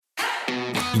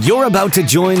You're about to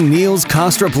join Niels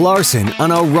Kostrup Larsen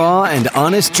on a raw and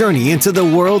honest journey into the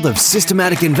world of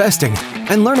systematic investing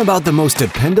and learn about the most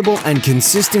dependable and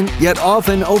consistent yet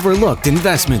often overlooked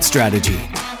investment strategy.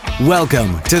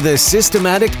 Welcome to the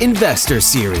Systematic Investor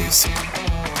Series.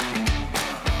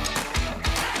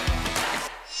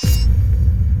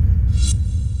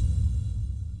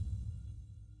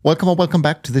 Welcome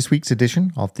back to this week's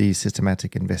edition of the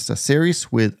Systematic Investor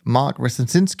Series with Mark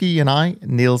Rzepczynski and I,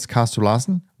 Niels Kostrup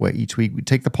Larsen, where each week we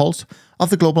take the pulse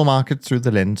of the global market through the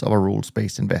lens of a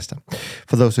rules-based investor.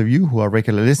 For those of you who are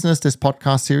regular listeners, this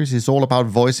podcast series is all about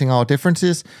voicing our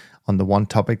differences on the one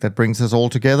topic that brings us all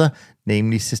together,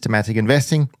 namely systematic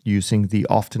investing, using the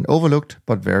often overlooked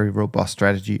but very robust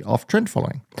strategy of trend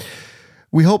following.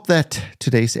 We hope that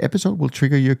today's episode will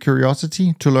trigger your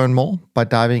curiosity to learn more by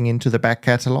diving into the back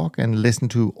catalog and listen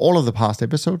to all of the past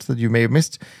episodes that you may have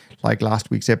missed, like last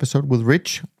week's episode with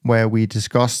Rich, where we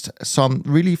discussed some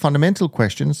really fundamental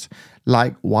questions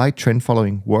like why trend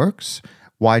following works,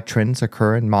 why trends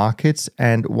occur in markets,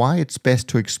 and why it's best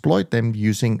to exploit them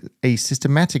using a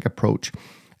systematic approach.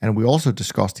 And we also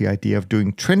discussed the idea of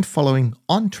doing trend following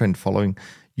on trend following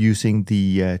using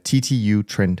the TTU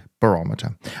Trend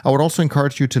Barometer. I would also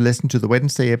encourage you to listen to the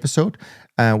Wednesday episode,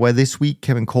 where this week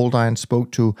Kevin Coldiron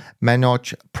spoke to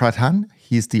Manoj Pradhan.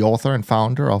 He's the author and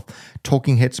founder of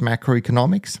Talking Heads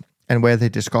Macroeconomics, and where they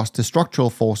discussed the structural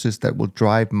forces that will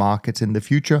drive markets in the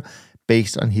future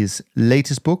based on his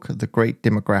latest book, The Great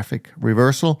Demographic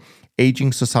Reversal,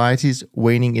 Aging Societies,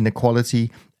 Waning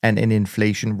Inequality, and an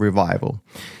Inflation Revival.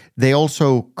 They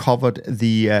also covered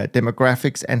the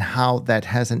demographics and how that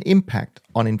has an impact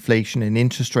on inflation and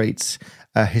interest rates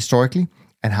historically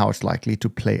and how it's likely to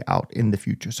play out in the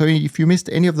future. So if you missed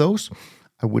any of those,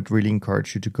 I would really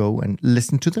encourage you to go and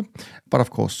listen to them. But of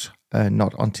course,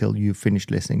 not until you finish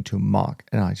listening to Mark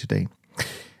and I today.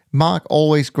 Mark,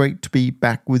 always great to be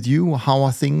back with you. How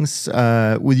are things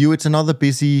with you? It's another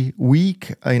busy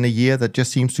week in a year that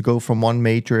just seems to go from one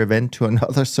major event to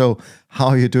another. So how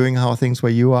are you doing? How are things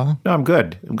where you are? No, I'm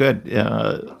good.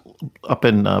 Up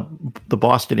in the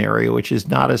Boston area, which is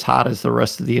not as hot as the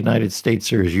rest of the United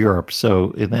States or as Europe.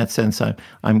 So in that sense,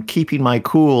 I'm keeping my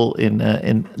cool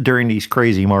in during these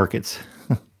crazy markets.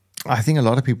 I think a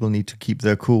lot of people need to keep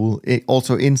their cool,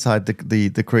 also inside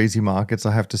the crazy markets,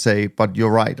 I have to say. But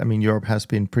you're right. I mean, Europe has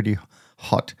been pretty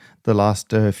hot the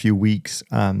last few weeks.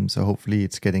 So hopefully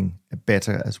it's getting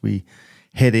better as we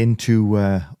head into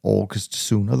August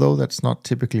soon. Although that's not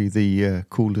typically the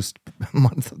coolest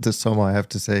month of the summer, I have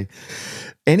to say.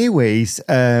 Anyways,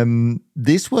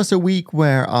 this was a week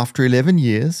where after 11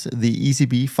 years, the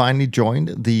ECB finally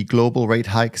joined the global rate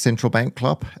hike central bank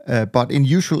club, but in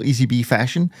usual ECB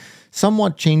fashion,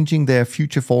 somewhat changing their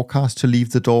future forecast to leave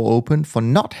the door open for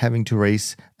not having to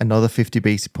raise another 50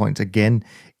 basis points again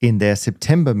in their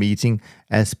September meeting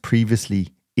as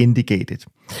previously indicated.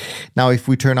 Now, if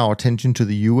we turn our attention to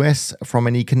the US, from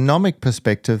an economic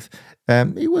perspective,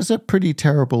 it was a pretty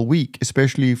terrible week,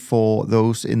 especially for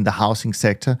those in the housing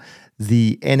sector.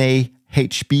 The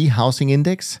NAHB housing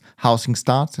index, housing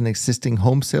starts and existing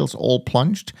home sales all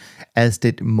plunged, as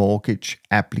did mortgage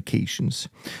applications.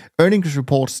 Earnings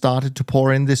reports started to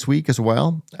pour in this week as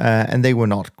well, and they were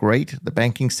not great. The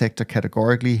banking sector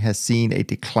categorically has seen a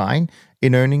decline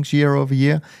in earnings year over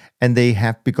year, and they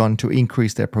have begun to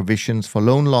increase their provisions for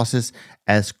loan losses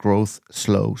as growth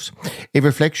slows. A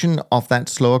reflection of that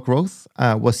slower growth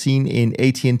was seen in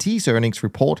AT&T's earnings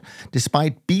report.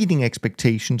 Despite beating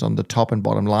expectations on the top and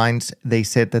bottom lines, they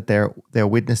said that they're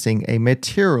witnessing a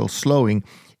material slowing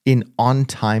in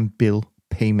on-time bill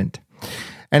payment.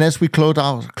 And as we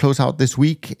close out this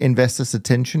week, investors'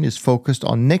 attention is focused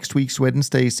on next week's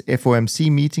Wednesday's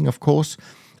FOMC meeting, of course,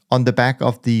 on the back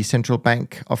of the Central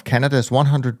Bank of Canada's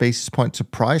 100 basis point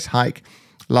surprise hike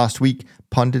last week.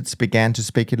 Pundits began to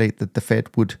speculate that the Fed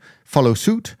would follow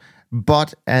suit.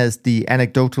 But as the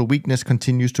anecdotal weakness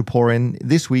continues to pour in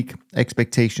this week,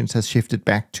 expectations has shifted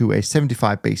back to a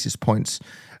 75 basis points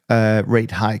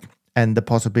rate hike and the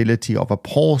possibility of a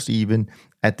pause even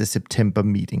at the September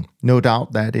meeting. No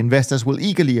doubt that investors will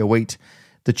eagerly await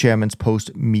the chairman's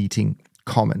post-meeting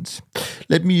comments.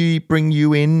 Let me bring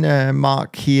you in,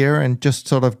 Mark, here and just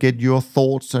sort of get your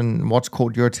thoughts on what's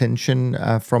caught your attention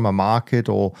from a market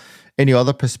or any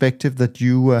other perspective that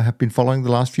you have been following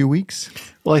the last few weeks.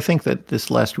 Well, I think that this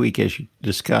last week, as you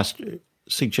discussed,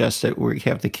 suggests that we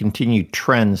have the continued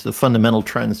trends, the fundamental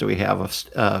trends that we have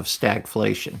of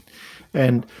stagflation.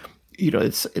 And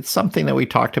it's something that we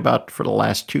talked about for the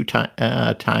last two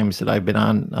times that I've been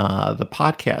on the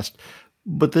podcast.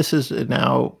 But this is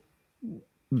now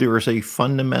there is a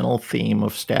fundamental theme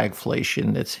of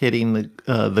stagflation that's hitting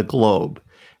the globe.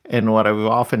 And what I've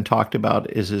often talked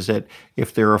about is that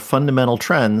if there are fundamental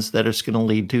trends, that it's going to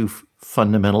lead to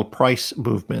fundamental price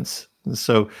movements.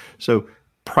 So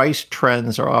price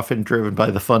trends are often driven by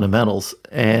the fundamentals,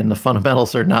 and the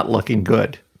fundamentals are not looking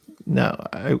good. Now,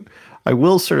 I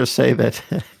will sort of say that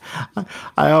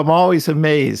I am always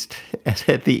amazed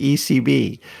at the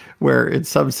ECB, where in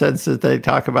some senses they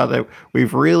talk about that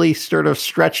we've really sort of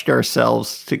stretched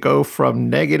ourselves to go from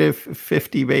negative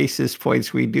 50 basis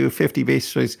points, we do 50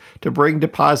 basis points, to bring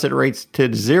deposit rates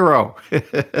to zero.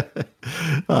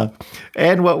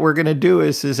 And what we're going to do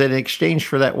is in exchange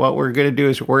for that, what we're going to do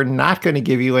is we're not going to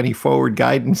give you any forward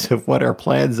guidance of what our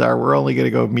plans are. We're only going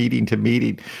to go meeting to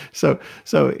meeting. So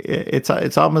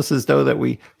it's almost as though that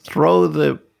we throw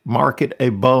the market a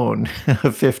bone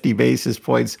of 50 basis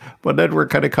points, but then we're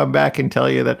going to come back and tell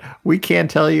you that we can't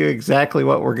tell you exactly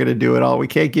what we're going to do at all. We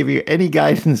can't give you any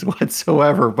guidance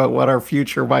whatsoever but what our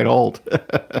future might hold.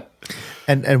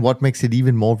 And what makes it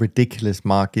even more ridiculous,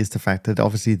 Mark, is the fact that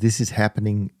obviously this is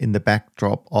happening in the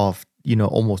backdrop of,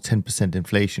 almost 10%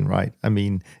 inflation, right? I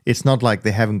mean, it's not like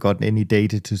they haven't gotten any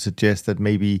data to suggest that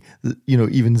maybe,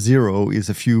 even zero is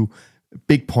a few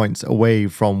big points away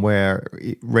from where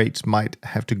rates might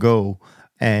have to go.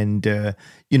 And, a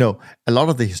lot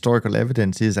of the historical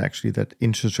evidence is actually that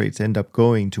interest rates end up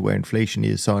going to where inflation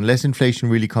is. So unless inflation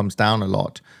really comes down a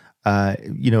lot,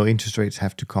 interest rates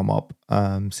have to come up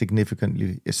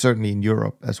significantly, certainly in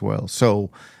Europe as well.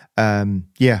 So,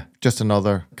 just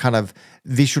another kind of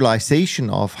visualization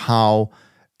of how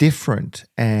different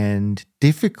and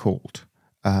difficult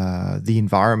the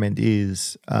environment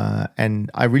is. And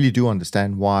I really do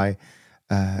understand why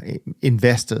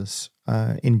investors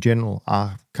in general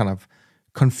are kind of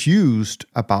confused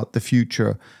about the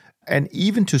future. And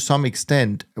even to some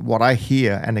extent, what I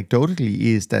hear anecdotally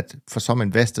is that for some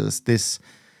investors, this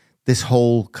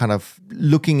whole kind of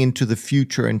looking into the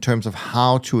future in terms of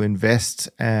how to invest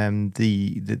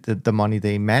the money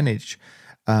they manage,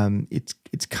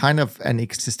 it's kind of an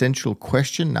existential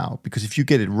question now, because if you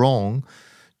get it wrong,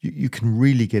 you can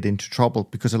really get into trouble,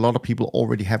 because a lot of people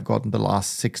already have gotten the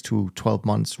last 6 to 12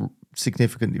 months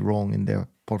significantly wrong in their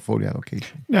portfolio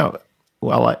allocation. Now,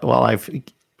 while I've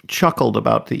chuckled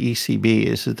about the ECB,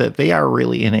 is that they are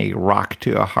really in a rock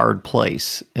to a hard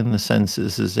place, in the sense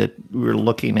is that we're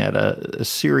looking at a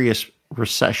serious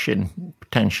recession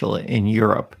potential in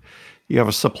Europe. You have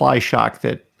a supply shock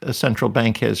that a central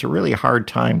bank has a really hard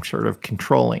time sort of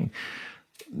controlling.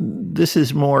 This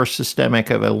is more systemic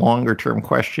of a longer-term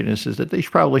question, is that they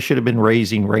probably should have been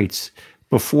raising rates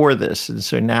before this. And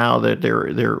so now that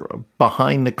they're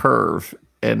behind the curve,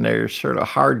 and they're sort of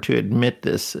hard to admit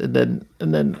this. And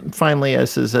then finally,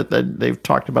 as is that they've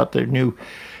talked about their new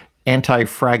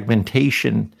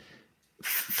anti-fragmentation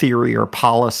theory or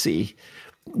policy,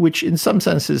 which in some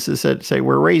senses is that say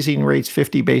we're raising rates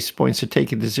 50 basis points to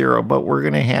take it to zero, but we're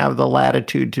going to have the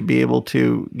latitude to be able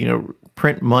to,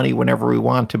 print money whenever we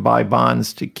want to buy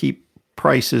bonds to keep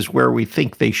prices where we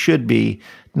think they should be,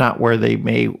 not where they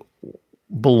may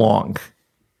belong.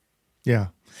 Yeah.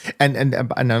 And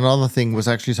another thing was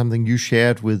actually something you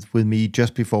shared with me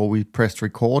just before we pressed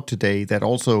record today, that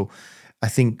also I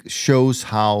think shows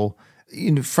how,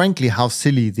 frankly, how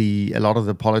silly a lot of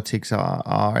the politics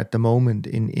are at the moment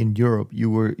in Europe. You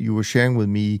were sharing with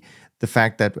me the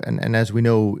fact that, and as we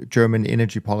know, German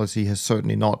energy policy has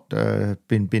certainly not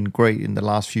been great in the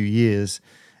last few years.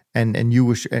 And you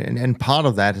were, and part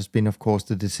of that has been, of course,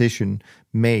 the decision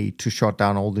made to shut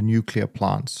down all the nuclear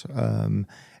plants,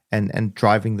 and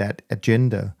driving that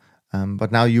agenda.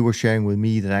 But now you were sharing with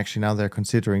me that actually now they're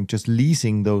considering just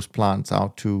leasing those plants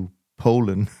out to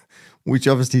Poland, which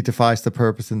obviously defies the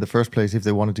purpose in the first place if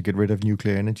they wanted to get rid of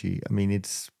nuclear energy. I mean,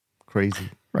 it's crazy.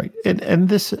 Right. And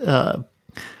this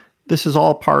is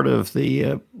all part of the,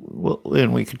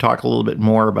 and we could talk a little bit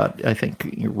more about, I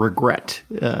think, regret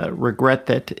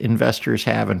that investors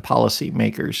have and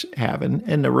policymakers have.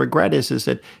 And the regret is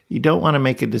that you don't want to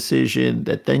make a decision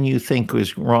that then you think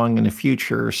was wrong in the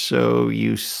future. So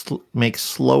you make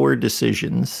slower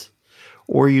decisions,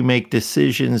 or you make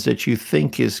decisions that you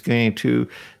think is going to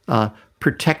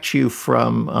protect you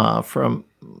from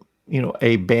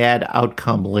a bad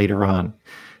outcome later on.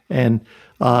 And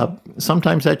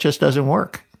sometimes that just doesn't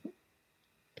work.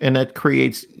 And that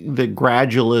creates the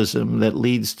gradualism that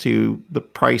leads to the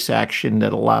price action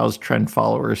that allows trend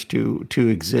followers to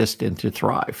exist and to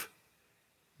thrive.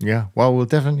 Yeah, well, we'll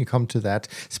definitely come to that.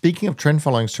 Speaking of trend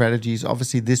following strategies,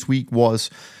 obviously this week was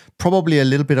probably a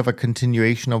little bit of a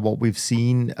continuation of what we've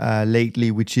seen lately,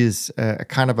 which is a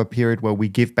kind of a period where we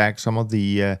give back some of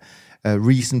the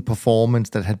recent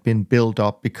performance that had been built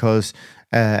up, because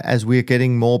As we're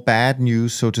getting more bad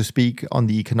news, so to speak, on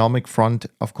the economic front,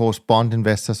 of course, bond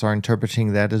investors are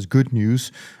interpreting that as good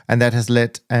news, and that has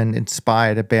led and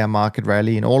inspired a bear market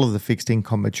rally in all of the fixed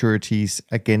income maturities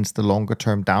against the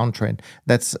longer-term downtrend.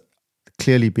 That's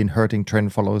clearly been hurting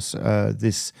trend follows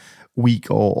this week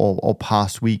or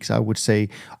past weeks, I would say.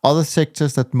 Other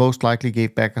sectors that most likely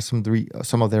gave back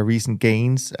some of their recent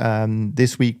gains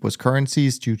this week was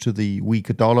currencies due to the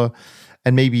weaker dollar,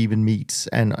 and maybe even meats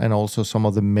and also some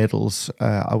of the metals,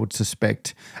 I would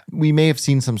suspect. We may have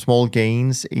seen some small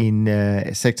gains in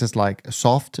sectors like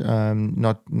soft,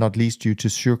 not least due to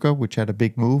sugar, which had a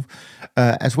big move,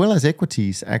 as well as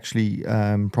equities actually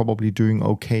probably doing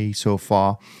okay so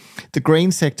far. The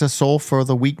grain sector saw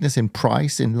further weakness in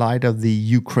price in light of the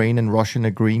Ukraine and Russian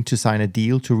agreeing to sign a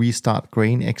deal to restart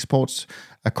grain exports,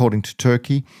 according to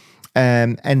Turkey.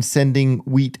 And sending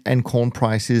wheat and corn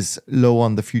prices low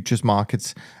on the futures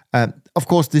markets. Of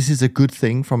course, this is a good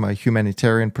thing from a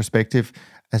humanitarian perspective,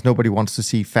 as nobody wants to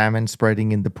see famine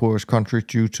spreading in the poorest countries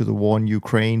due to the war in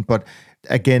Ukraine. But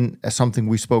again, something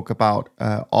we spoke about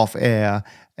off air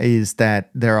is that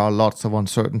there are lots of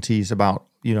uncertainties about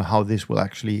how this will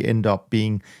actually end up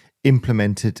being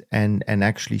implemented and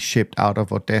actually shipped out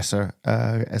of Odessa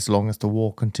as long as the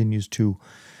war continues to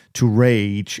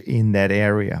rage in that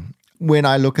area. When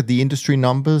I look at the industry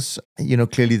numbers,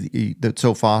 clearly that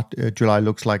so far July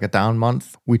looks like a down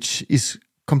month, which is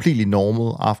completely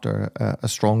normal after a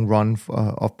strong run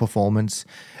of performance.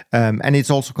 And it's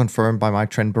also confirmed by my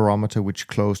trend barometer, which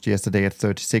closed yesterday at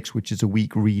 36, which is a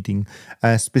weak reading.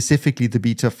 Specifically, the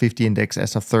Beta 50 index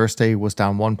as of Thursday was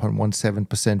down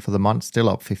 1.17% for the month, still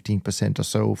up 15% or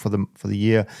so for the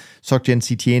year. SocGen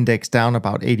CT index down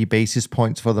about 80 basis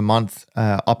points for the month,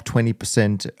 up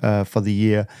 20% for the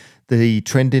year. The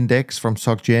trend index from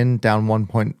SocGen down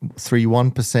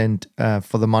 1.31%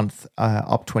 for the month,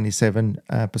 up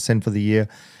 27% for the year.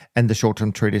 And the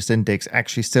short-term traders index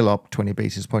actually still up 20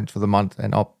 basis points for the month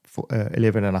and up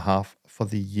 11.5 for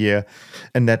the year.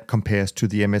 And that compares to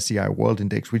the MSCI World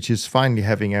Index, which is finally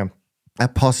having a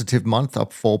positive month,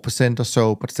 up 4% or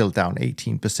so, but still down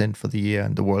 18% for the year.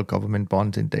 And the World Government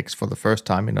Bond Index, for the first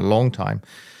time in a long time,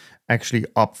 actually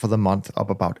up for the month, up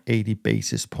about 80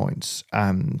 basis points.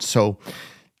 So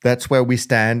that's where we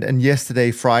stand. And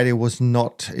yesterday, Friday, was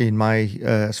not, in my,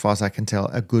 as far as I can tell,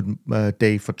 a good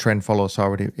day for trend followers. I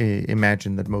already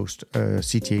imagine that most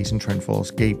CTAs and trend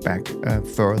followers gave back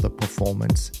further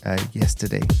performance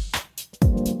yesterday.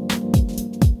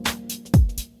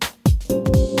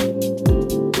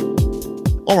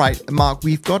 All right, Mark,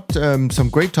 we've got some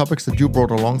great topics that you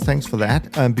brought along. Thanks for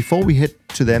that. Before we hit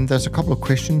to them, there's a couple of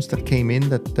questions that came in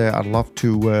that I'd love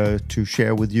to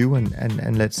share with you,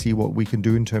 and let's see what we can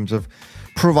do in terms of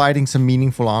providing some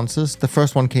meaningful answers. The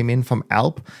first one came in from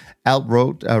Alp. Alp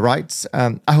writes,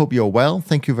 I hope you're well.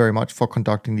 Thank you very much for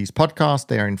conducting these podcasts.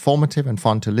 They are informative and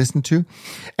fun to listen to.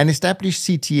 An established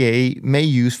CTA may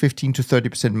use 15 to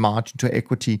 30% margin to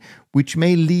equity, which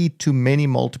may lead to many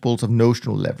multiples of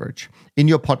notional leverage. In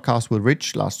your podcast with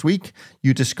Rich last week,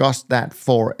 you discussed that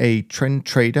for a trend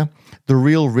trader, the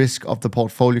real risk of the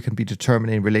portfolio can be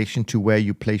determined in relation to where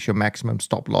you place your maximum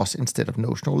stop loss instead of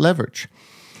notional leverage.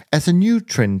 As a new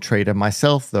trend trader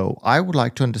myself, though, I would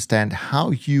like to understand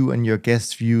how you and your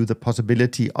guests view the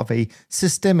possibility of a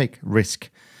systemic risk.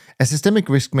 A systemic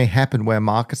risk may happen where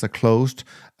markets are closed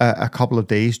a couple of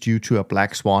days due to a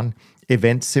black swan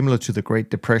event similar to the Great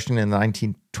Depression in the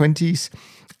 1920s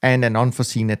and an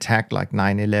unforeseen attack like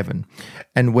 9/11.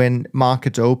 And when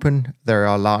markets open, there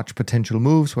are large potential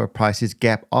moves where prices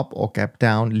gap up or gap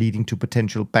down, leading to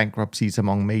potential bankruptcies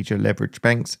among major leveraged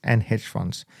banks and hedge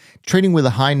funds. Trading with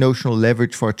a high notional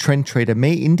leverage for a trend trader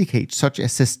may indicate such a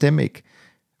systemic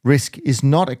risk is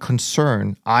not a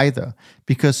concern either,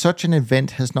 because such an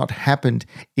event has not happened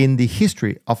in the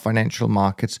history of financial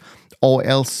markets, or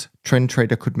else trend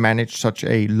trader could manage such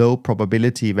a low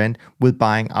probability event with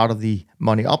buying out of the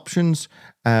money options,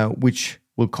 which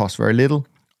will cost very little,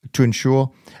 to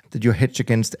ensure that you hedge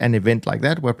against an event like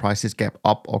that where prices gap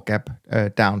up or gap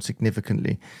down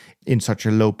significantly in such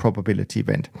a low probability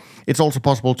event. It's also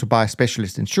possible to buy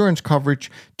specialist insurance coverage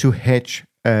to hedge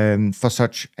for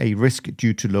such a risk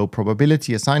due to low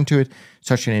probability assigned to it.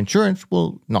 Such an insurance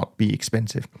will not be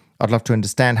expensive. I'd love to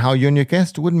understand how you and your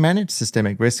guest would manage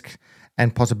systemic risk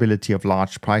and possibility of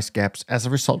large price gaps as a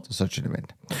result of such an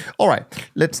event. All right,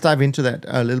 let's dive into that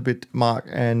a little bit, Mark,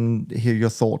 and hear your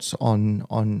thoughts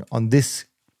on this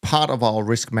part of our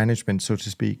risk management, so to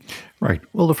speak. Right.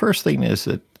 Well, the first thing is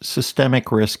that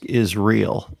systemic risk is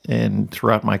real. And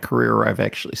throughout my career, I've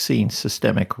actually seen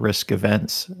systemic risk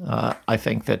events. I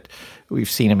think that we've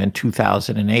seen them in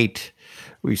 2008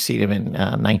 We've seen them in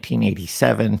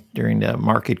 1987 during the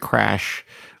market crash.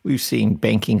 We've seen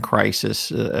banking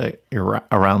crisis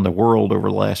around the world over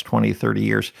the last 20, 30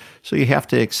 years. So you have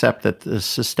to accept that the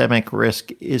systemic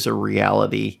risk is a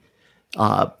reality.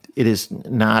 It is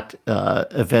not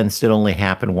events that only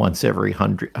happen once every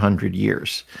 100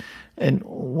 years. And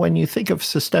when you think of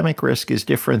systemic risk is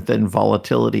different than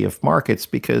volatility of markets,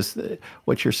 because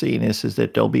what you're seeing is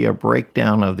that there'll be a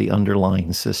breakdown of the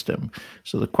underlying system.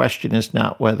 So the question is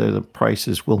not whether the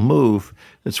prices will move,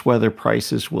 it's whether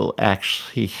prices will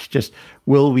actually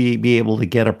will we be able to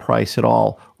get a price at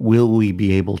all? Will we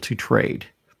be able to trade?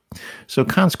 So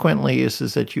consequently is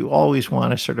that you always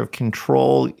want to sort of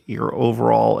control your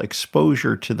overall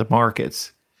exposure to the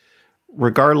markets,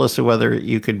 regardless of whether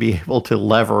you could be able to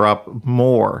lever up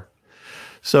more.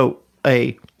 So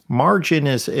a margin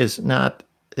is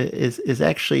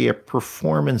actually a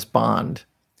performance bond.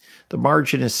 The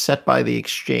margin is set by the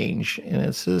exchange, and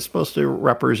it's supposed to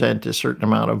represent a certain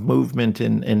amount of movement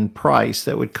in price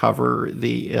that would cover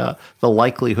the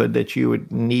likelihood that you would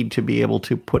need to be able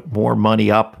to put more money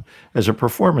up as a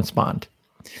performance bond.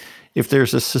 If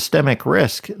there's a systemic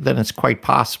risk, then it's quite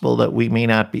possible that we may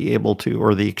not be able to,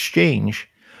 or the exchange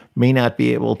may not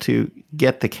be able to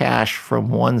get the cash from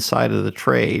one side of the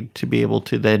trade to be able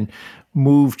to then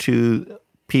move to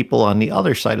people on the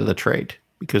other side of the trade.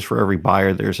 Because for every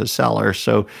buyer, there's a seller.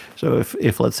 So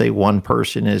if let's say one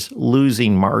person is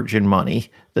losing margin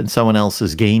money, then someone else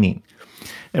is gaining.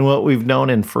 And what we've known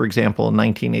in, for example, in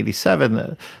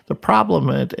 1987, the problem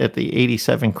at the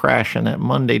 87 crash on that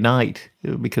Monday night,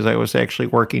 because I was actually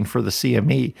working for the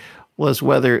CME, was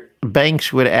whether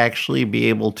banks would actually be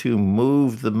able to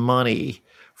move the money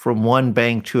from one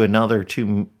bank to another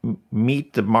to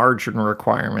meet the margin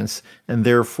requirements. And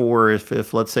therefore,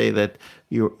 if let's say that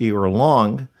you were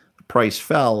long, the price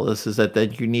fell, this is that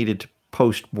then you needed to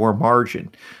post more margin.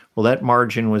 Well, that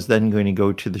margin was then going to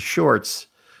go to the shorts.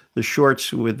 The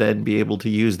shorts would then be able to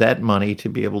use that money to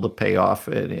be able to pay off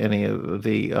any of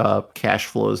the cash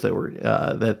flows that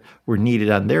were needed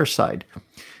on their side.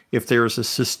 If there's a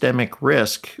systemic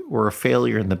risk or a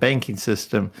failure in the banking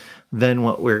system, then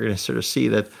what we're going to sort of see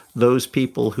that those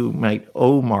people who might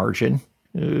owe margin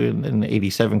in the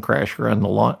 87 crash or on the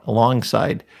long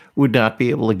side would not be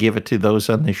able to give it to those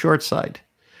on the short side.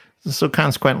 So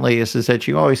consequently, is that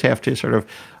you always have to sort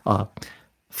of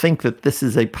think that this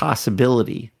is a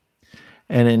possibility.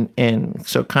 And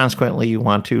so consequently, you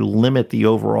want to limit the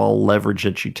overall leverage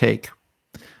that you take.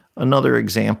 Another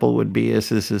example would be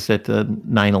is at the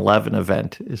 9/11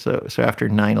 event. So after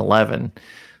 9/11,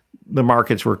 the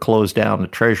markets were closed down, the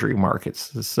treasury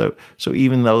markets. So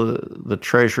even though the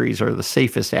treasuries are the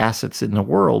safest assets in the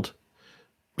world,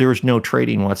 there was no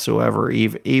trading whatsoever,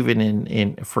 even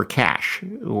in for cash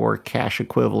or cash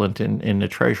equivalent in the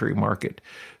treasury market.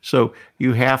 So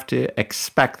you have to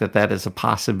expect that is a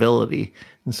possibility,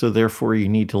 and so therefore you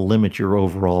need to limit your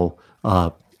overall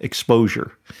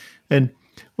exposure. And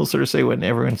we'll sort of say when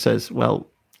everyone says, well,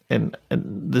 and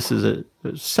this is a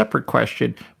separate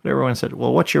question, but everyone said,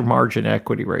 well, what's your margin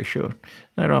equity ratio?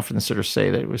 And I'd often sort of say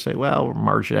that we say, well,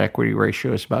 margin equity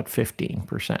ratio is about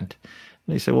 15%. And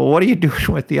they say, well, what are you doing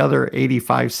with the other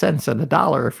 85 cents on the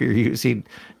dollar if you're using,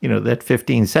 that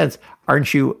 15 cents?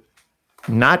 Aren't you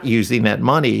not using that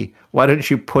money? Why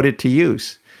don't you put it to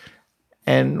use?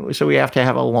 And so we have to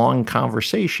have a long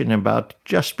conversation about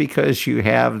just because you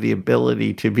have the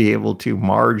ability to be able to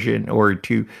margin or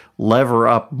to lever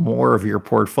up more of your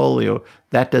portfolio,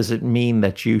 that doesn't mean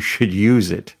that you should use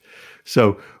it.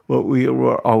 So what we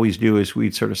always do is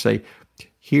we'd sort of say,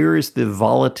 here is the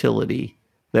volatility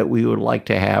that we would like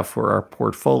to have for our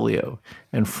portfolio.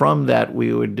 And from that,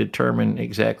 we would determine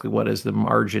exactly what is the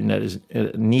margin that is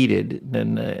needed.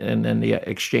 And then the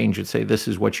exchange would say, this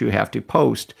is what you have to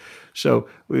post. So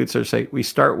we would sort of say, we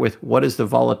start with what is the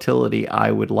volatility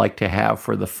I would like to have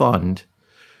for the fund,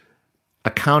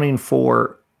 accounting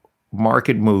for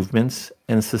market movements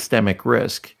and systemic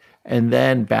risk, and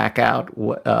then back out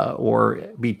or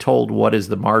be told what is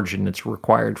the margin that's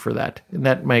required for that. And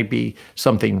that might be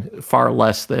something far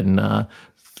less than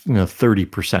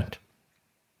 30%.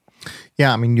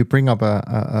 Yeah, I mean, you bring up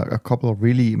a couple of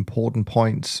really important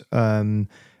points.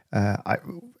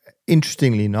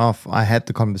 Interestingly enough, I had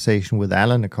the conversation with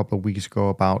Alan a couple of weeks ago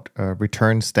about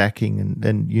return stacking and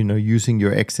then using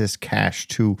your excess cash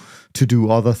to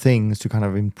do other things to kind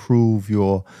of improve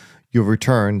your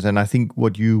returns. And I think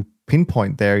what you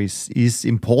pinpoint there is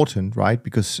important, right?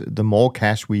 Because the more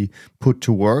cash we put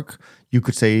to work, you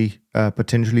could say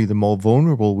potentially the more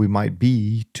vulnerable we might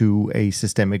be to a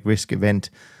systemic risk event.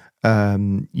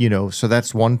 So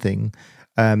that's one thing.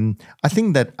 I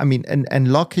think that, I mean,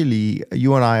 and luckily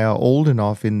you and I are old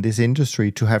enough in this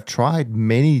industry to have tried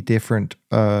many different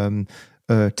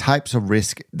types of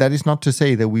risk. That is not to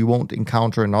say that we won't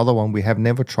encounter another one we have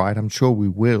never tried. I'm sure we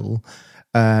will.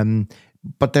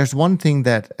 But there's one thing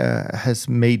that has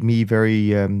made me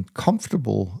very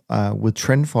comfortable with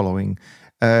trend following,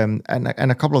 and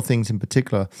a couple of things in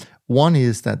particular. One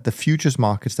is that the futures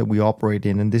markets that we operate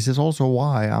in, and this is also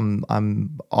why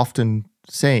I'm often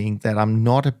saying that I'm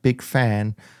not a big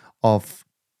fan of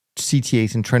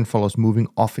CTAs and trend followers moving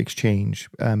off exchange,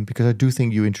 because I do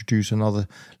think you introduce another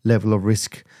level of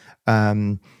risk.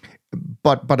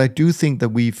 But I do think that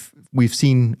we've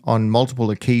seen on multiple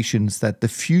occasions that the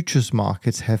futures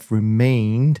markets have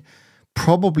remained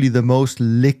probably the most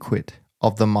liquid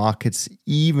of the markets,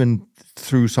 even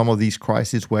through some of these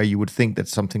crises where you would think that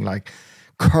something like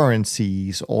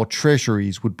currencies or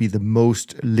treasuries would be the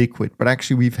most liquid. But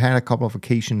actually, we've had a couple of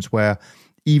occasions where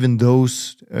even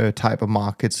those type of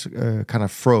markets kind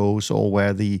of froze, or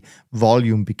where the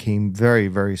volume became very,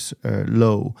 very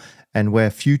low, and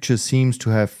where futures seems to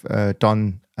have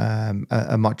done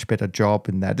a much better job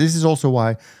in that. This is also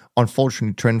why,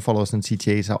 unfortunately, trend followers and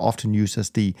CTAs are often used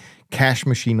as the cash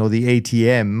machine or the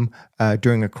ATM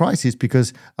during a crisis,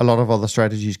 because a lot of other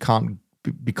strategies can't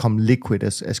become liquid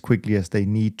as quickly as they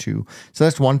need to. So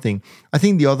that's one thing. I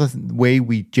think the other way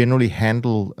we generally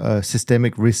handle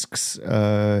systemic risks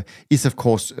is, of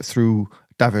course, through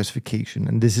diversification.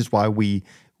 And this is why we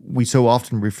so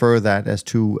often refer that as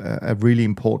to a really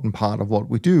important part of what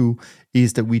we do,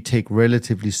 is that we take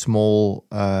relatively small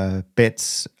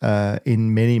bets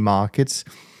in many markets.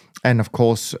 And of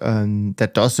course,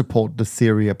 that does support the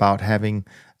theory about having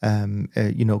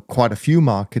quite a few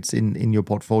markets in your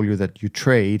portfolio that you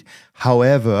trade.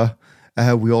 However,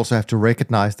 we also have to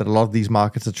recognize that a lot of these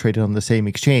markets are traded on the same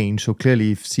exchange. So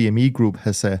clearly, if CME Group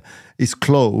is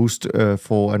closed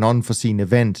for an unforeseen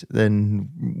event, then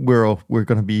we're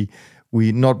going to be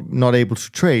not able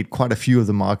to trade quite a few of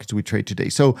the markets we trade today.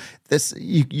 So this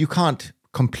you can't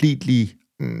completely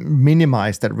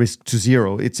minimize that risk to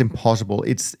zero. It's impossible.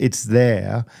 It's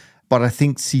there. But I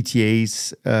think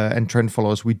CTAs and trend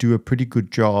followers, we do a pretty good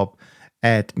job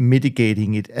at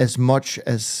mitigating it as much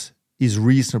as is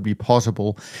reasonably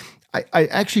possible. I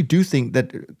actually do think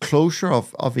that closure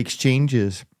of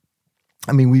exchanges,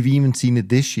 I mean, we've even seen it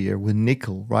this year with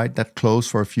nickel, right? That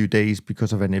closed for a few days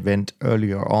because of an event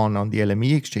earlier on the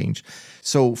LME exchange.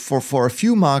 So for a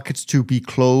few markets to be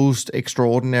closed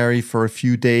extraordinary for a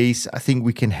few days, I think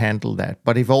we can handle that.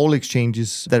 But if all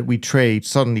exchanges that we trade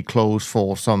suddenly close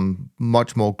for some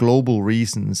much more global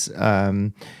reasons,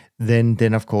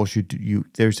 then of course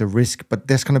there's a risk. But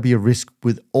there's going to be a risk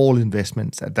with all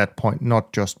investments at that point,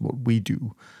 not just what we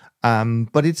do.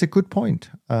 But it's a good point.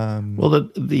 Well,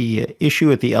 the issue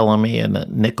with the LME and the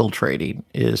nickel trading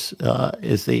is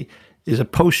a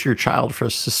poster child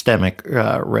for systemic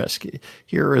risk.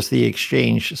 Here is the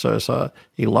exchange. So it's a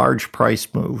large price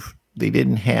move. They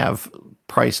didn't have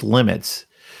price limits.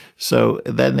 So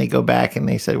then they go back and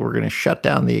they said, we're going to shut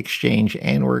down the exchange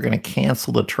and we're going to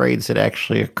cancel the trades that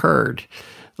actually occurred.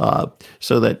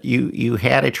 So that you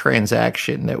had a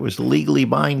transaction that was legally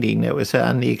binding, that was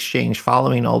on the exchange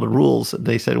following all the rules.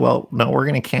 They said, well, no, we're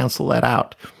going to cancel that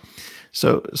out.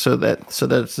 So that's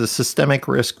the systemic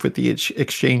risk with the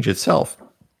exchange itself.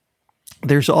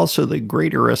 There's also the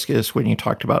greater risk is when you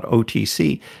talked about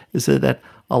OTC, is that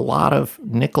a lot of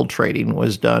nickel trading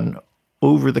was done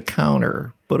over the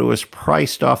counter, but it was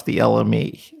priced off the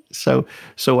LME. So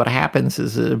what happens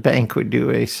is a bank would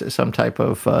do some type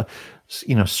of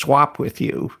swap with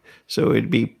you. So it'd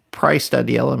be priced on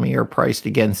the LME or priced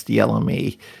against the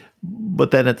LME. But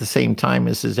then at the same time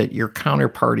is that your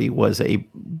counterparty was a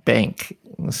bank.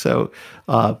 So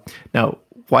now,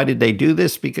 why did they do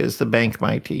this? Because the bank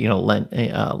might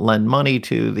lend money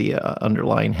to the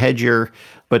underlying hedger,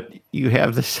 but you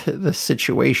have this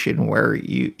situation where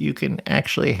you can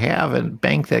actually have a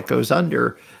bank that goes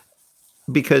under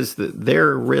because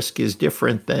their risk is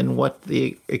different than what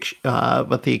the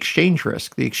exchange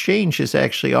risk. The exchange is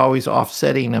actually always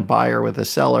offsetting a buyer with a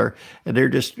seller, and they're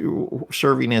just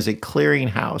serving as a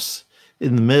clearinghouse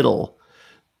in the middle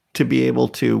to be able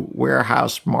to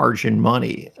warehouse margin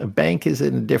money. A bank is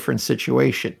in a different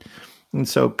situation. And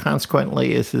so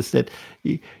consequently is that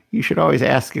you should always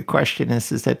ask a question is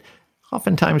that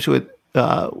oftentimes with,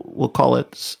 we'll call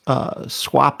it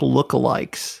swap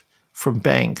lookalikes from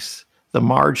banks, the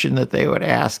margin that they would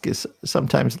ask is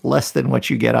sometimes less than what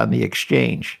you get on the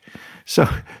exchange. So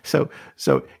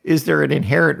is there an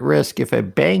inherent risk if a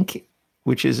bank,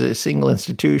 which is a single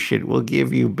institution, will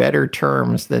give you better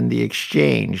terms than the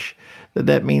exchange,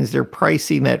 that means they're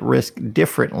pricing that risk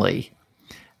differently.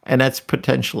 And that's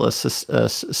potential a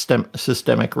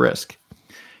systemic risk.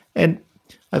 And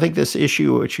I think this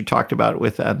issue, which you talked about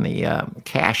with on the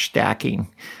cash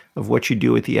stacking of what you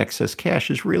do with the excess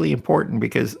cash, is really important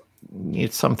because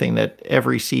it's something that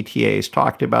every CTA has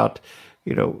talked about.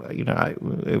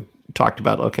 I talked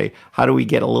about, okay, how do we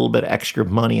get a little bit extra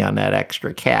money on that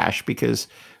extra cash? Because,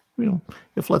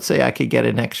 if let's say I could get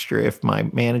an extra, if my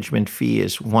management fee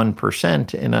is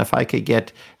 1%, and if I could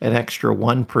get an extra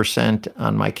 1%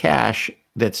 on my cash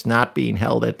that's not being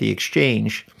held at the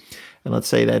exchange, and let's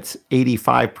say that's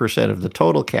 85% of the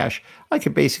total cash, I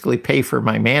could basically pay for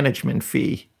my management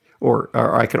fee, or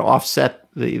I could offset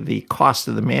the cost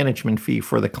of the management fee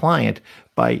for the client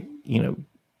by,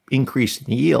 increasing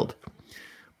the yield.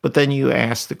 But then you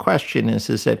ask the question is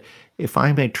that if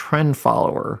I'm a trend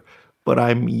follower, but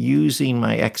I'm using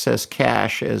my excess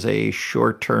cash as a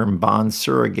short-term bond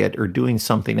surrogate or doing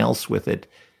something else with it,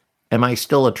 am I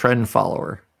still a trend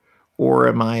follower? Or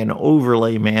am I an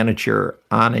overlay manager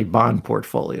on a bond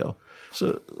portfolio?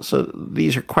 So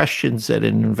these are questions that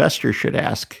an investor should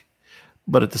ask,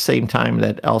 but at the same time,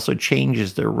 that also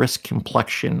changes the risk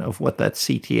complexion of what that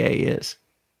CTA is.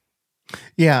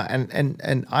 Yeah,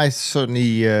 and I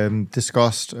certainly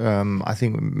discussed, I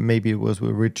think maybe it was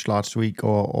with Rich last week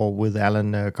or with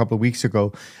Alan a couple of weeks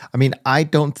ago. I mean, I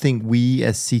don't think we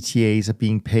as CTAs are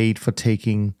being paid for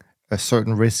taking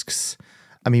certain risks.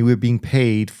 I mean, we're being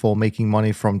paid for making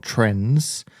money from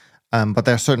trends, but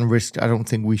there are certain risks I don't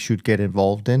think we should get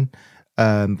involved in.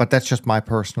 But that's just my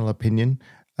personal opinion.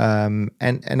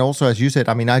 And also, as you said,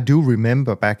 I mean, I do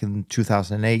remember back in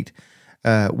 2008,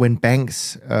 when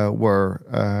banks were,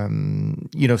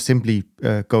 simply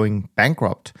going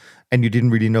bankrupt, and you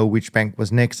didn't really know which bank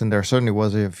was next. And there certainly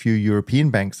was a few European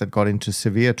banks that got into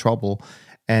severe trouble.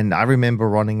 And I remember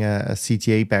running a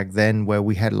CTA back then where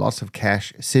we had lots of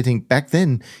cash sitting. Back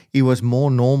then, it was more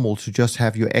normal to just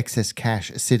have your excess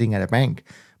cash sitting at a bank.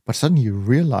 But suddenly you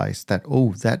realize that,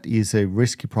 that is a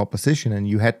risky proposition, and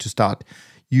you had to start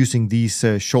using these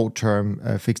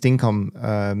short-term fixed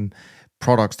income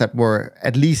products that were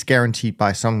at least guaranteed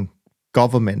by some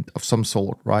government of some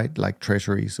sort, right? Like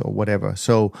treasuries or whatever.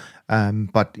 So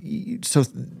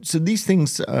these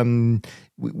things,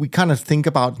 we kind of think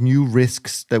about new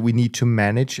risks that we need to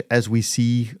manage as we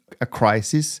see a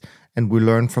crisis, and we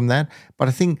learn from that. But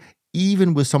I think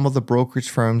even with some of the brokerage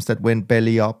firms that went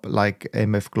belly up, like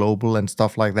MF Global and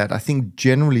stuff like that, I think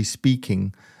generally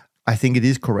speaking, I think it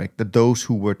is correct that those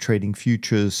who were trading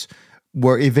futures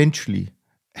were eventually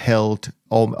held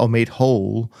or made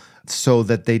whole so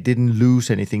that they didn't lose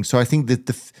anything. So I think that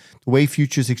the way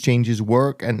futures exchanges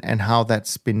work and how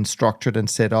that's been structured and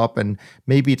set up, and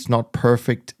maybe it's not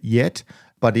perfect yet,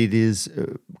 but it is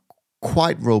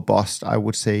quite robust, I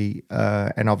would say,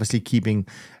 and obviously keeping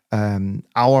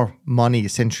our money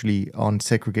essentially on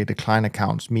segregated client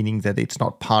accounts, meaning that it's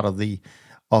not part of the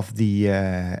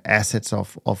assets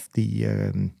of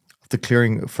the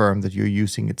clearing firm that you're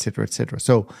using, et cetera, et cetera.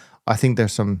 So I think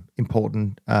there's some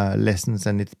important lessons,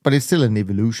 but it's still an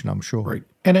evolution, I'm sure. Right,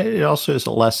 and it also is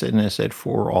a lesson is that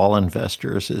for all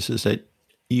investors is that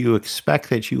you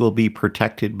expect that you will be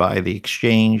protected by the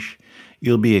exchange,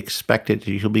 you'll be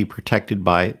protected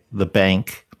by the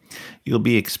bank, you'll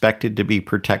be expected to be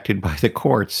protected by the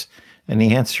courts, and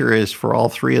the answer is for all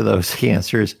three of those. The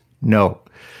answer is no.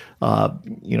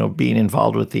 Being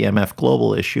involved with the MF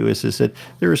Global issue is that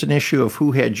there was an issue of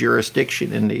who had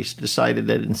jurisdiction, and they decided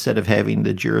that instead of having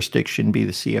the jurisdiction be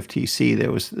the CFTC,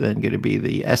 there was then going to be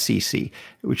the SEC,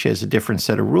 which has a different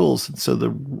set of rules. And so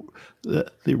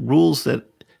the rules that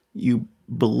you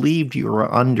believed you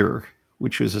were under,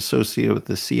 which was associated with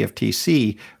the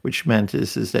CFTC, which meant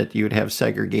is that you would have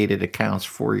segregated accounts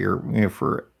for your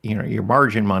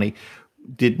margin money,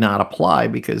 did not apply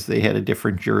because they had a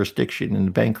different jurisdiction in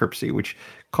the bankruptcy, which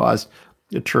caused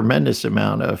a tremendous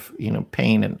amount of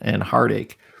pain and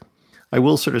heartache. I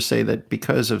will sort of say that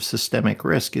because of systemic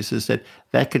risk is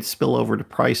that could spill over to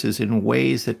prices in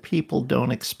ways that people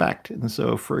don't expect. And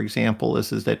so, for example,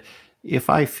 is that if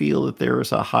I feel that there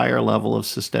is a higher level of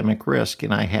systemic risk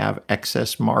and I have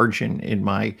excess margin in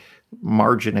my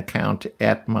margin account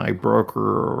at my broker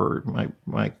or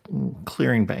my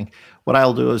clearing bank, what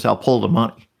I'll do is I'll pull the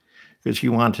money, because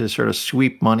you want to sort of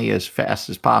sweep money as fast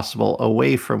as possible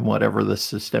away from whatever the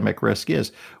systemic risk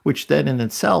is, which then in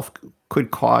itself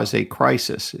could cause a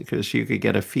crisis because you could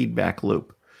get a feedback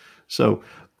loop. So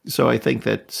I think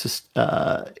that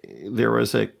there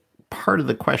was a part of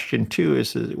the question too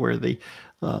is where the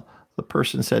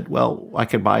person said, well, I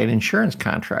could buy an insurance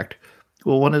contract.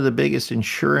 Well, one of the biggest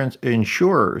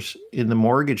insurers in the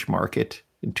mortgage market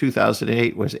in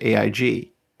 2008 was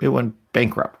AIG. It went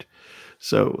bankrupt.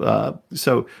 So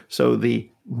the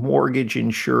mortgage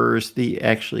insurers, the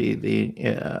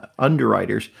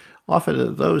underwriters,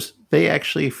 often those, they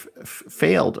actually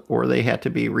failed, or they had to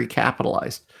be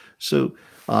recapitalized. So,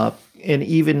 and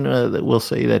even we'll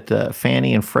say that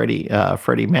Fannie and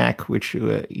Freddie Mac, which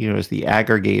is the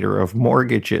aggregator of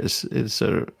mortgages, is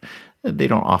they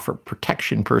don't offer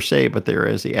protection per se, but they're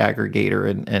as the aggregator,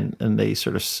 and they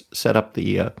sort of set up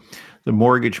the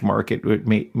mortgage market. It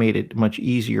made it much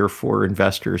easier for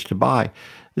investors to buy.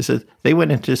 They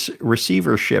went into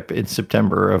receivership in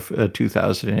September of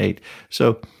 2008.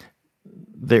 So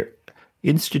their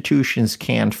institutions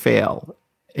can fail,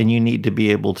 and you need to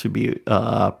be able to be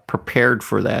prepared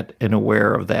for that and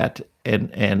aware of that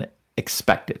and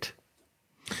expect it.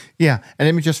 Yeah, and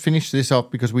let me just finish this up,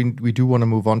 because we do want to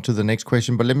move on to the next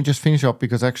question. But let me just finish up,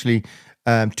 because actually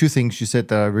two things you said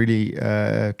that really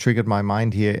triggered my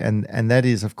mind here, and that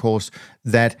is, of course,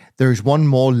 that there is one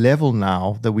more level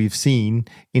now that we've seen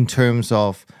in terms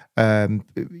of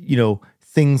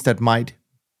things that might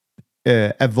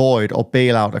avoid or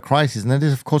bail out a crisis, and that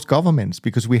is, of course, governments,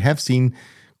 because we have seen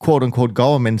quote unquote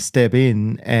governments step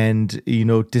in and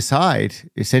decide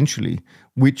essentially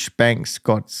which banks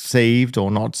got saved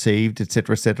or not saved, et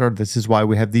cetera, et cetera. This is why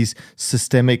we have these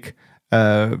systemic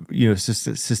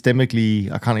systemically,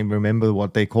 I can't even remember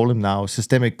what they call them now,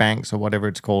 systemic banks or whatever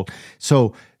it's called.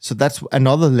 So that's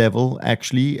another level,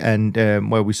 actually, and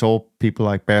where we saw people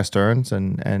like Bear Stearns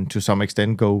and to some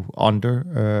extent go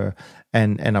under,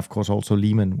 and of course also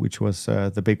Lehman, which was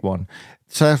the big one.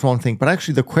 So that's one thing. But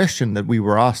actually the question that we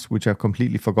were asked, which I've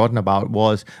completely forgotten about,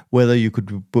 was whether you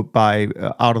could buy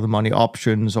out of the money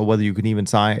options, or whether you could even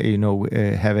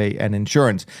have an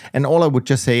insurance. And all I would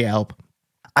just say, Alp,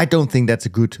 I don't think that's a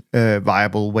good,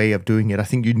 viable way of doing it. I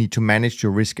think you need to manage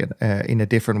your risk in a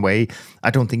different way. I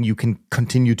don't think you can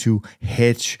continue to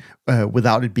hedge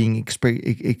without it being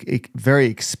very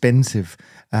expensive,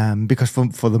 because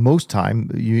for the most time,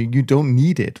 you don't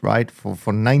need it, right? For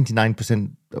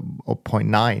 99% or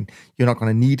 0.9, you're not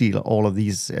going to need all of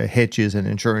these hedges and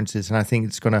insurances, and I think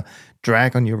it's going to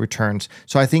drag on your returns.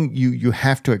 So I think you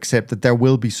have to accept that there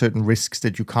will be certain risks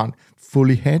that you can't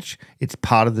fully hedge. It's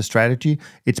part of the strategy.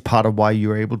 It's part of why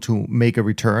you're able to make a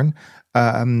return.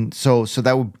 So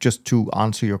that would just to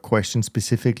answer your question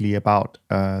specifically about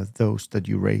those that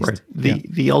you raised. Right.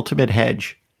 The ultimate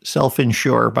hedge: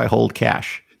 self-insure by hold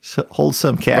cash. So hold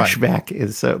some cash back,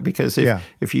 is because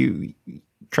if you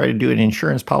try to do an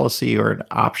insurance policy or an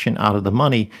option out of the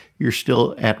money, you're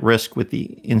still at risk with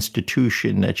the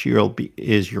institution that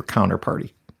is your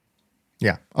counterparty.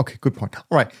 Yeah. Okay. Good point.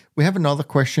 All right. We have another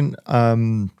question,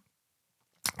 and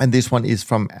this one is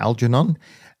from Algernon,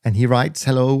 and he writes,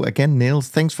 "Hello again, Niels.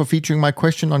 Thanks for featuring my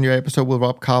question on your episode with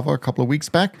Rob Carver a couple of weeks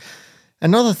back.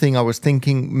 Another thing I was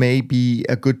thinking may be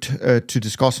a good to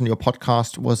discuss on your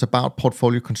podcast was about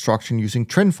portfolio construction using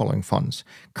trend following funds.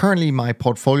 Currently, my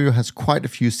portfolio has quite a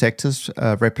few sectors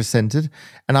represented,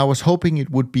 and I was hoping it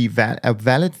would be a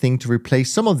valid thing to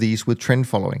replace some of these with trend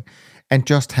following and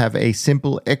just have a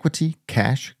simple equity,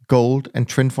 cash, gold, and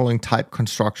trend following type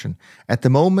construction. At the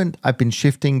moment, I've been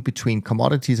shifting between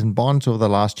commodities and bonds over the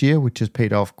last year, which has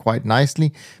paid off quite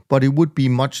nicely, but it would be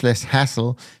much less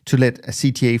hassle to let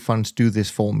CTA funds do this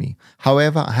for me.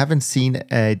 However, I haven't seen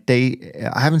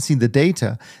the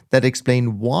data that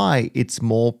explain why it's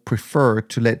more preferred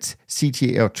to let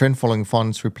CTA or trend following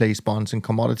funds replace bonds and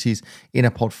commodities in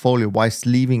a portfolio whilst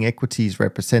leaving equities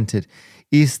represented.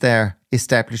 Is there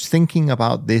established thinking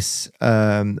about this,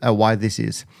 why this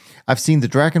is? I've seen the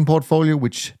Dragon portfolio,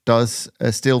 which does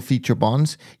still feature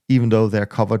bonds, even though they're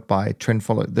covered by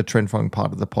the trend following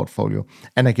part of the portfolio.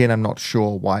 And again, I'm not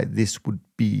sure why this would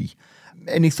be.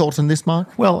 Any thoughts on this,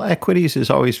 Mark? Well, equities is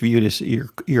always viewed as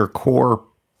your core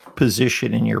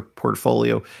position in your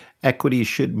portfolio. Equities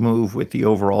should move with the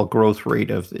overall growth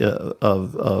rate of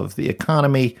the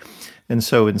economy. And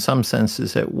so in some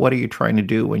senses, what are you trying to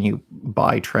do when you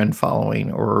buy trend following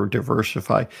or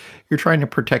diversify? You're trying to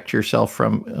protect yourself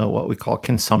from what we call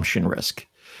consumption risk.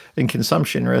 And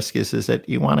consumption risk is that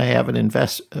you want to have an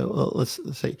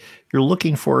let's say you're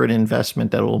looking for an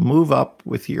investment that will move up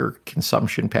with your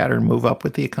consumption pattern, move up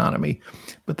with the economy.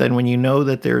 But then when you know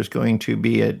that there's going to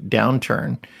be a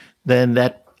downturn, then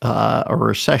a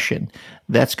recession,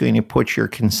 that's going to put your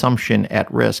consumption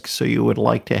at risk. So you would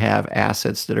like to have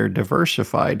assets that are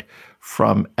diversified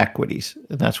from equities.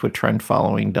 And that's what trend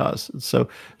following does. So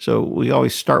we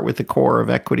always start with the core of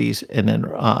equities and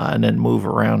then move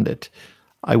around it.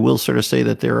 I will sort of say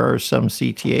that there are some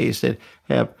CTAs that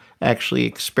have actually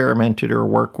experimented or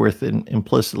work with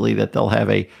implicitly that they'll have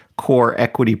a core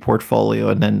equity portfolio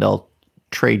and then they'll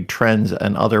trade trends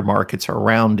and other markets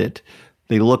around it.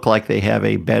 They look like they have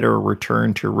a better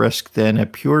return to risk than a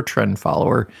pure trend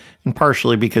follower, and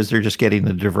partially because they're just getting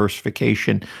the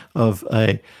diversification of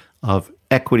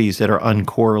equities that are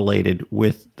uncorrelated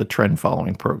with the trend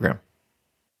following program.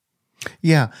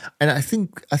 Yeah, and I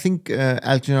think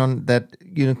Algernon, that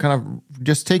kind of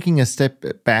just taking a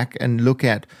step back and look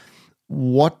at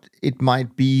what it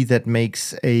might be that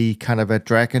makes a kind of a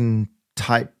dragon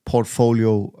type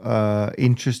portfolio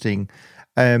interesting.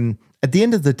 At the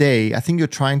end of the day, I think you're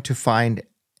trying to find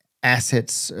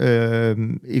assets.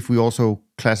 If we also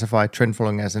classify trend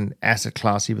following as an asset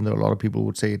class, even though a lot of people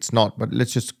would say it's not, but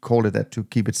let's just call it that to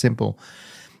keep it simple.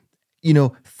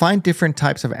 Find different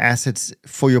types of assets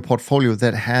for your portfolio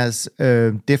that has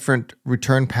different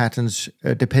return patterns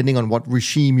depending on what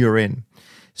regime you're in.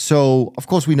 So, of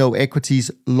course, we know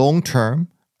equities long-term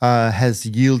has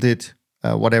yielded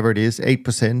whatever it is,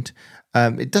 8%.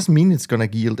 It doesn't mean it's going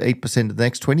to yield 8% in the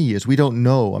next 20 years. We don't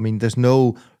know. I mean, there's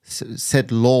no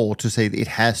set law to say that it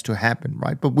has to happen,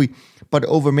 right? But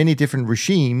over many different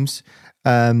regimes,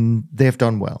 they've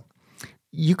done well.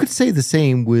 You could say the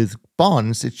same with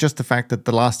bonds. It's just the fact that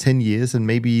the last 10 years and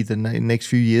maybe the next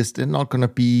few years, they're not going to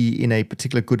be in a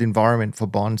particular good environment for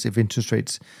bonds if interest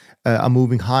rates are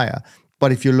moving higher.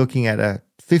 But if you're looking at a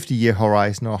 50-year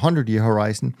horizon or a 100-year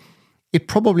horizon, it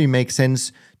probably makes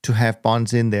sense to have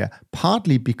bonds in there,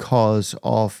 partly because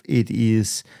of it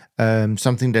is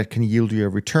something that can yield you a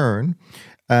return,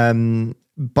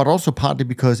 but also partly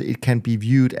because it can be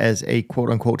viewed as a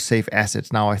quote-unquote safe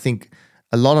asset. Now, I think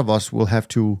a lot of us will have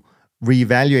to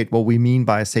reevaluate what we mean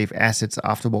by safe assets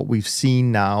after what we've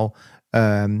seen now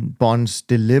bonds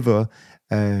deliver,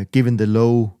 given the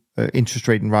low interest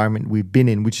rate environment we've been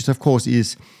in, which is, of course,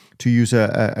 is, to use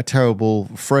a terrible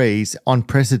phrase,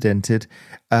 unprecedented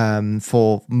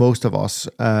for most of us.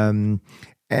 And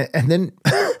then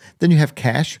then you have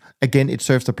cash. Again, it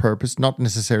serves the purpose, not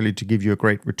necessarily to give you a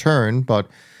great return, but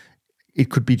it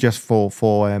could be just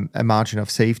for a margin of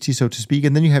safety, so to speak.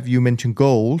 And then you mentioned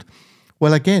gold.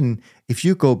 Well, again, if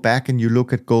you go back and you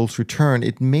look at gold's return,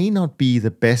 it may not be the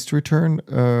best return.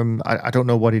 I don't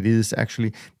know what it is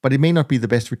actually, but it may not be the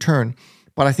best return.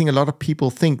 But I think a lot of people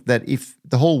think that if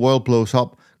the whole world blows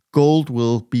up, gold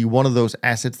will be one of those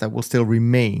assets that will still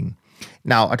remain.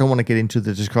 Now, I don't want to get into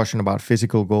the discussion about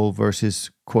physical gold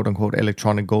versus quote-unquote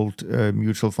electronic gold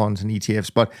mutual funds and ETFs,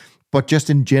 but just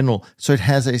in general. So it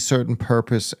has a certain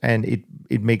purpose and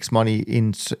it makes money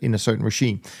in a certain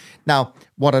regime. Now,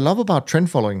 what I love about trend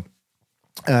following,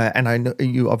 and I know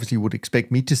you obviously would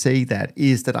expect me to say that,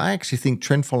 is that I actually think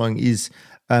trend following is,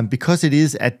 because it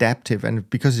is adaptive and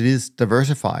because it is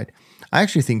diversified, I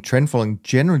actually think trend following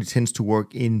generally tends to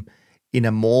work in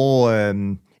a more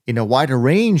in a wider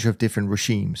range of different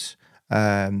regimes.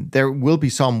 There will be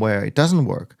some where it doesn't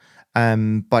work,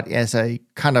 but as a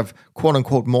kind of quote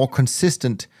unquote more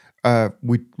consistent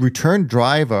return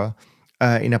driver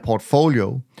in a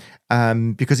portfolio.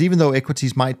 Because even though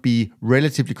equities might be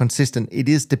relatively consistent, it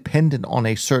is dependent on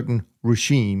a certain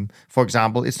regime. For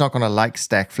example, it's not going to like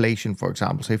stagflation, for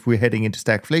example. So if we're heading into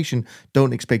stagflation,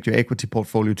 don't expect your equity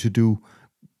portfolio to do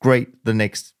great the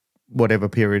next whatever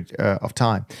period of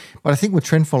time. But I think with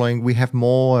trend following, we have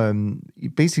more,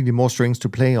 basically more strings to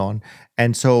play on.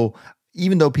 And so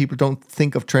even though people don't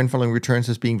think of trend following returns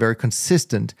as being very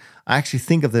consistent, I actually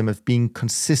think of them as being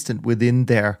consistent within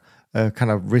their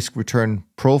kind of risk return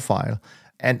profile.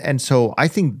 And so I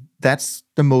think that's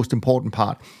the most important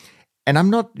part. And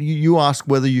you ask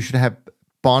whether you should have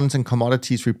bonds and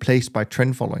commodities replaced by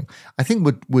trend following. I think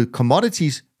with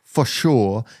commodities, for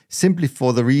sure, simply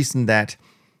for the reason that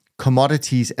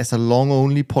commodities as a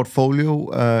long-only portfolio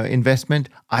investment,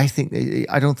 I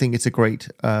don't think it's a great.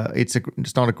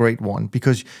 It's not a great one,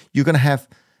 because you're going to have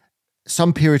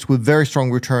some periods with very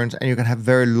strong returns, and you're going to have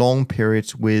very long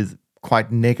periods with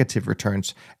quite negative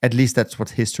returns. At least that's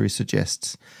what history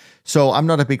suggests. So I'm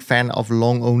not a big fan of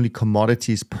long-only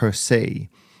commodities per se.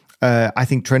 I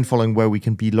think trend following, where we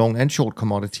can be long and short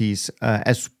commodities,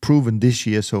 as proven this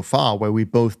year so far, where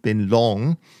we've both been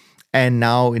long, and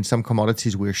now in some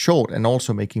commodities we're short and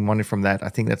also making money from that. I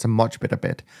think that's a much better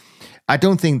bet. I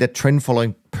don't think that trend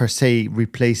following per se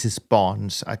replaces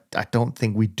bonds. I don't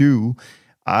think we do.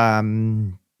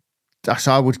 So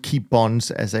I would keep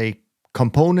bonds as a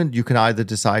component. You can either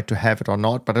decide to have it or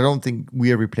not, but I don't think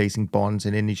we are replacing bonds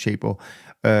in any shape or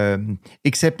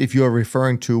except if you're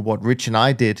referring to what Rich and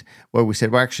I did, where we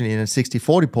said, well, actually in a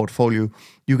 60-40 portfolio,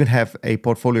 you can have a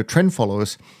portfolio of trend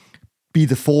followers, be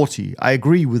the 40. I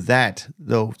agree with that,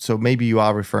 though. So maybe you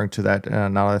are referring to that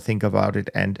now that I think about it.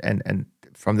 And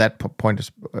from that point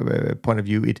of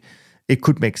view, it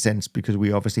could make sense because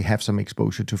we obviously have some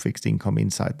exposure to fixed income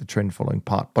inside the trend following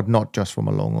part, but not just from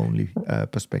a long only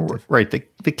perspective. Right.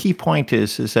 The key point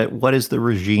is that what is the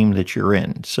regime that you're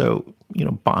in? So,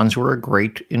 bonds were a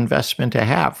great investment to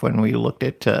have. When we looked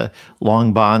at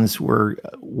long bonds were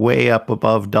way up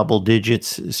above double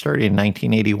digits starting in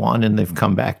 1981, and they've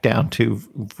come back down to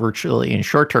virtually, and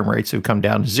short-term rates have come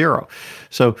down to zero.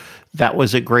 So that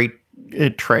was a great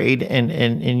trade,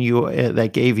 and you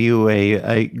that gave you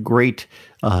a great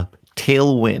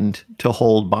tailwind to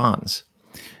hold bonds.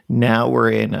 Now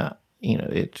we're in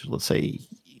let's say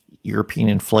European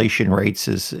inflation rates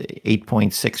is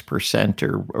 8.6%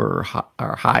 or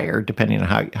higher, depending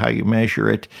on how you measure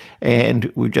it, and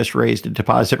we've just raised the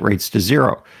deposit rates to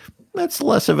zero. That's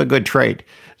less of a good trade.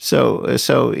 So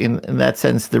in that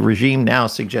sense, the regime now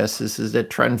suggests is that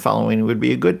trend following would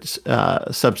be a good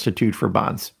substitute for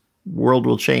bonds. World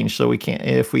will change, so we can't.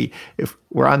 If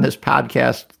we're on this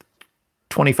podcast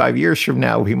 25 years from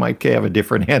now, we might have a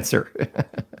different answer.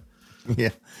 Yeah,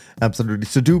 absolutely.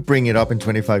 So do bring it up in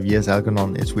 25 years,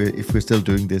 Algernon, if we're still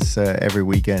doing this every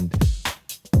weekend.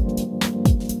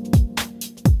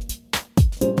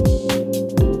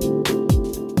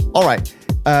 All right.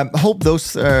 Hope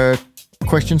those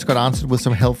questions got answered with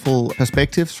some helpful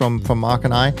perspectives from Mark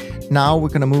and I. Now we're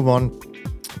going to move on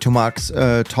to Mark's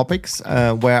topics,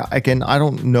 where again I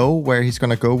don't know where he's going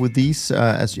to go with these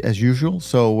as usual.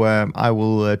 So I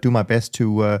will do my best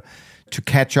to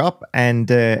catch up and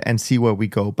see where we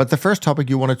go. But the first topic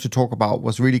you wanted to talk about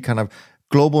was really kind of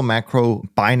global macro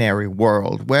binary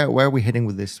world. Where are we heading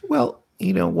with this? Well,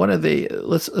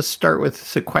 let's start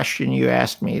with the question you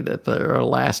asked me that our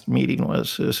last meeting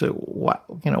was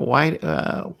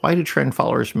why do trend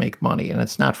followers make money? And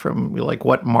it's not from like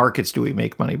what markets do we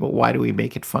make money, but why do we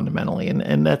make it fundamentally?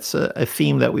 And that's a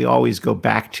theme that we always go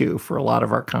back to for a lot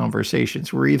of our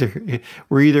conversations. We're either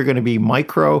going to be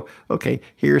micro, okay,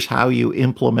 here's how you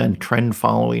implement trend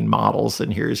following models,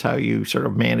 and here's how you sort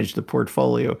of manage the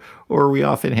portfolio, or we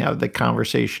often have the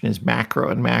conversation as macro,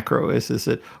 and macro is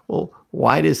that, well,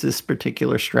 why does this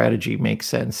particular strategy make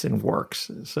sense and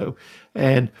works? So,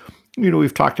 and,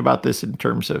 we've talked about this in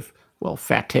terms of, well,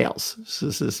 fat tails. So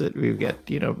this is it. We've got,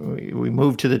 we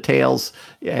move to the tails,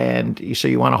 and so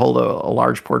you want to hold a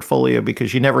large portfolio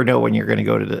because you never know when you're going to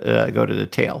go to the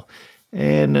tail.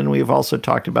 And then we've also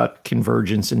talked about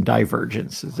convergence and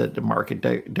divergence, is that the market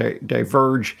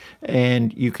diverge,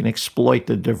 and you can exploit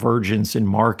the divergence in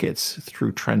markets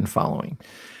through trend following.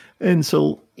 And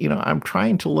so, I'm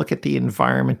trying to look at the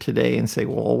environment today and say,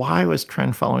 well, why was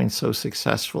trend following so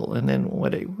successful? And then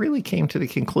what it really came to the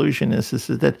conclusion is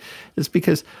that it's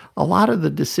because a lot of the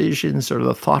decisions or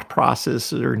the thought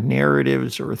processes or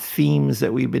narratives or themes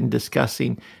that we've been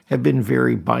discussing have been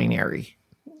very binary,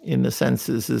 in the sense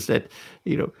is that,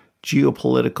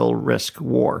 geopolitical risk,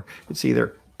 war, it's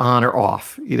either on or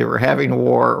off. Either we're having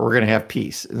war or we're going to have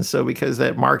peace. And so because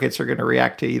that markets are going to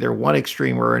react to either one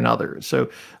extreme or another.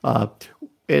 So,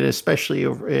 and especially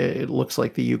it looks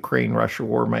like the Ukraine-Russia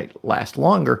war might last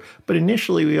longer. But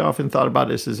initially we often thought about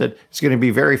this is that it's going to be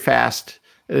very fast.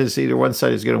 It's either one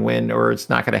side is going to win or it's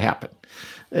not going to happen.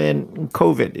 And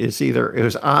COVID is either it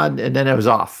was on and then it was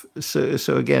off.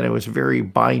 So again, it was very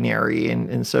binary.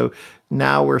 And so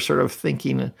now we're sort of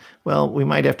thinking, well, we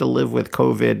might have to live with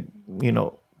COVID,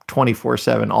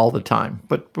 24/7 all the time.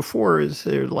 But before,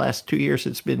 the last 2 years,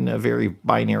 it's been a very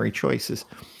binary choices.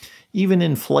 Even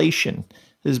inflation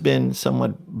has been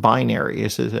somewhat binary.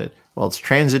 It says that, well, it's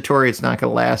transitory, it's not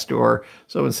going to last, or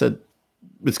someone said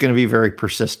it's going to be very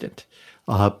persistent.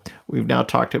 We've now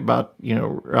talked about,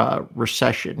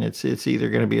 recession. It's either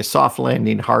going to be a soft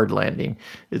landing, hard landing.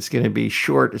 It's going to be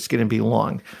short, it's going to be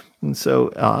long. And so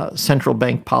central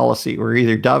bank policy, we're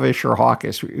either dovish or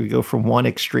hawkish. We go from one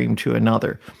extreme to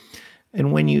another.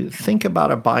 And when you think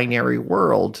about a binary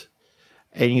world,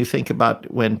 and you think about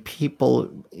when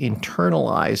people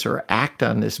internalize or act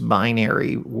on this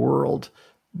binary world,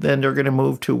 then they're going to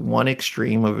move to one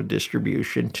extreme of a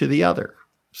distribution to the other.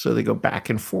 So they go back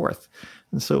and forth.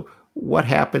 And so what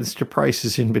happens to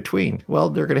prices in between? Well,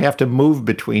 they're going to have to move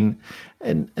between,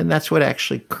 and that's what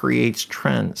actually creates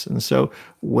trends. And so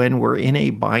when we're in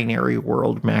a binary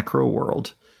world, macro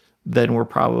world, then we're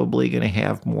probably going to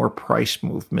have more price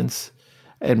movements.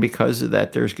 And because of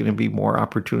that, there's going to be more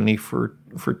opportunity for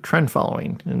trend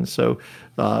following. And so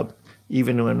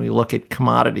even when we look at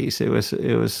commodities, it was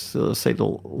let's say the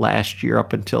last year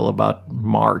up until about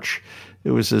March,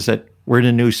 it was as that we're in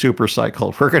a new super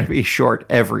cycle. We're going to be short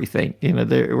everything.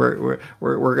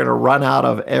 We're going to run out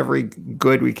of every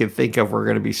good we can think of. We're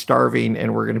going to be starving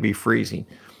and we're going to be freezing.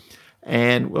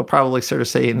 And we'll probably sort of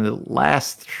say in the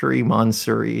last 3 months,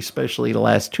 or especially the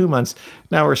last 2 months,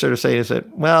 now we're sort of saying is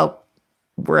that, well,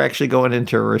 we're actually going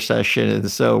into a recession,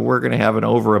 and so we're going to have an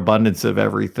overabundance of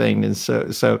everything, and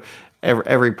so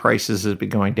every price has been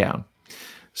going down.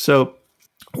 So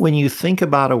when you think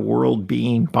about a world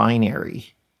being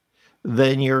binary,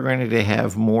 then you're going to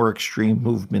have more extreme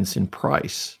movements in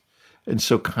price. And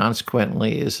so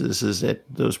consequently is that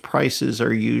those prices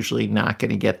are usually not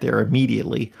going to get there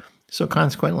immediately. So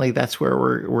consequently, that's where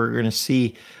we're going to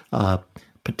see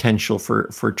potential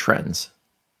for trends.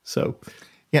 So,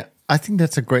 yeah, I think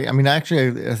that's a great. I mean,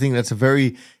 actually, I think that's a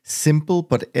very simple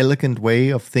but elegant way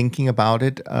of thinking about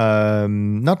it.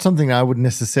 Not something I would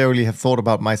necessarily have thought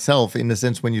about myself, in the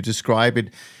sense when you describe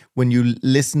it. When you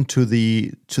listen to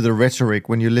the rhetoric,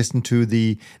 when you listen to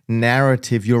the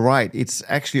narrative, you're right. It's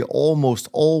actually almost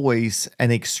always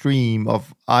an extreme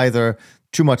of either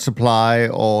too much supply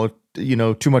or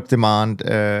too much demand,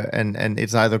 and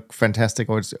it's either fantastic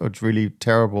or it's really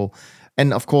terrible.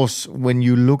 And of course, when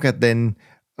you look at then,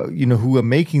 who are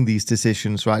making these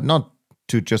decisions, right? Not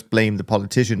to just blame the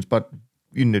politicians, but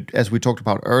as we talked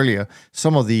about earlier,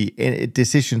 some of the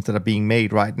decisions that are being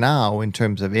made right now in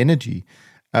terms of energy.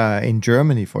 In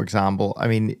Germany, for example, I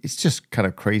mean, it's just kind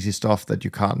of crazy stuff that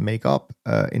you can't make up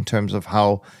in terms of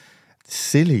how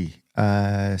silly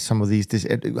some of these.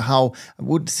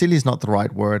 Silly is not the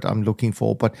right word I'm looking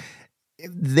for, but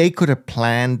they could have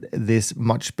planned this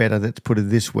much better, let's put it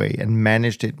this way, and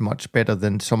managed it much better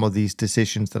than some of these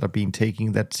decisions that are being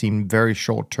taken that seem very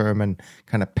short term and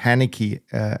kind of panicky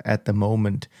at the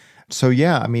moment. So,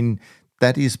 yeah, I mean,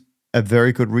 that is a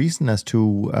very good reason as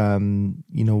to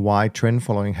why trend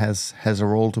following has a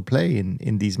role to play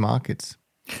in these markets.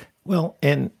 Well,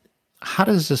 and how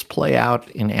does this play out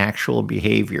in actual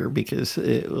behavior? Because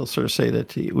it will sort of say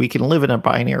that we can live in a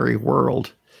binary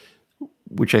world,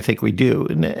 which I think we do,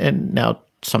 and now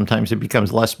sometimes it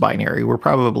becomes less binary. We're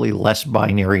probably less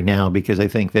binary now because I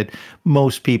think that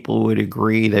most people would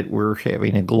agree that we're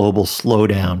having a global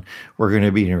slowdown. We're going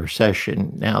to be in a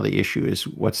recession. Now the issue is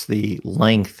what's the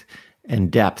length and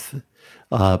depth.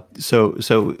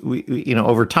 So we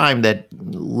over time that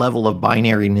level of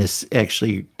binariness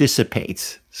actually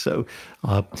dissipates. So,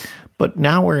 but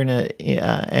now we're in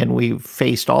and we've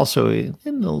faced also in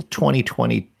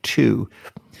 2022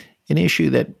 an issue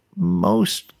that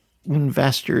most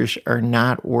investors are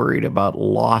not worried about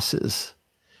losses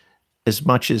as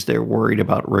much as they're worried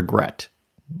about regret.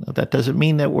 Now, that doesn't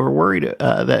mean that we're worried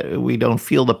that we don't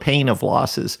feel the pain of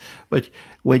losses, but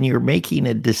when you're making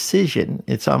a decision,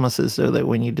 it's almost as though that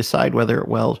when you decide whether,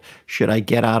 should I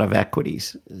get out of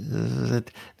equities? The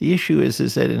issue is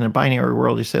that in a binary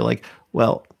world, you say like,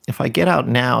 well, if I get out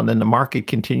now and then the market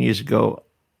continues to go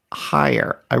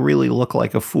higher, I really look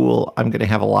like a fool. I'm going to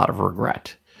have a lot of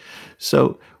regret.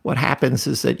 So what happens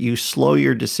is that you slow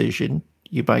your decision.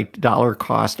 You might dollar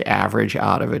cost average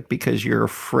out of it because you're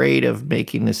afraid of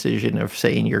making the decision of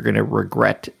saying you're going to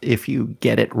regret if you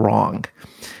get it wrong.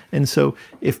 And so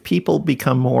if people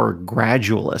become more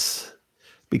gradualists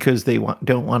because they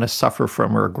don't want to suffer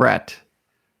from regret,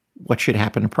 what should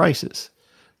happen to prices?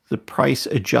 The price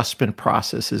adjustment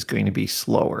process is going to be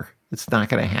slower. It's not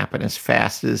going to happen as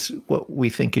fast as what we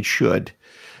think it should.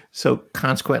 So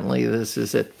consequently,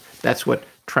 that's what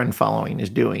trend following is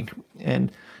doing.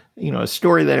 And a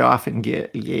story that I often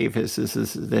gave is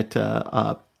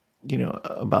that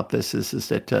about this is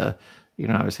that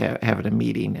I was having a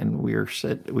meeting and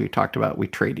we talked about we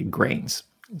traded grains.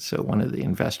 So one of the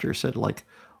investors said like,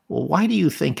 well, why do you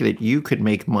think that you could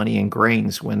make money in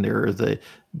grains when there are the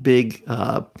big,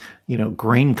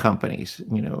 grain companies,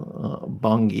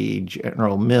 Bunge,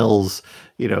 General Mills,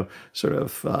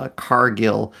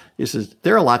 Cargill? He says,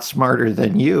 they're a lot smarter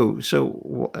than you.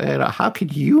 So how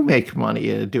could you make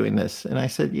money doing this? And I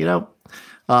said, you're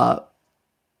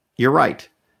right.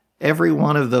 Every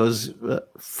one of those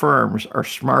firms are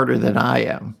smarter than I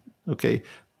am. Okay.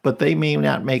 But they may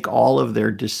not make all of their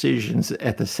decisions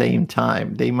at the same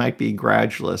time. They might be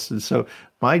gradualists. And so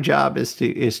my job is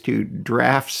to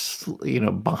draft,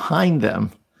 behind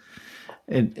them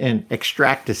and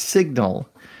extract a signal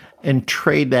and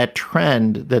trade that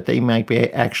trend that they might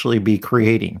actually be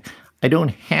creating. I don't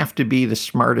have to be the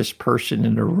smartest person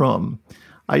in the room.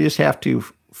 I just have to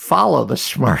follow the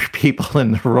smart people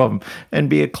in the room and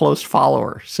be a close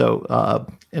follower. So,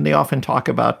 and they often talk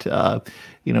about,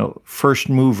 first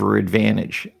mover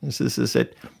advantage. This is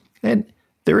it. And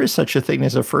there is such a thing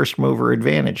as a first mover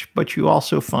advantage, but you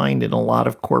also find in a lot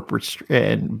of corporate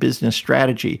and business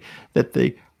strategy that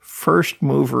the first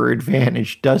mover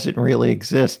advantage doesn't really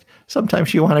exist.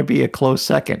 Sometimes you want to be a close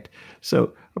second.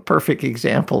 So a perfect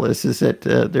example is that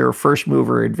there are first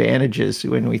mover advantages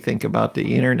when we think about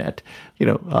the internet.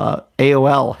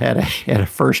 AOL had a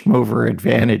first mover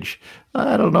advantage.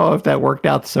 I don't know if that worked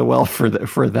out so well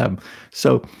for them.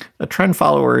 So a trend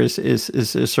follower is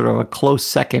sort of a close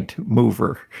second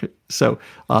mover. So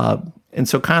and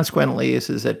so consequently is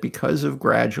that because of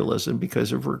gradualism,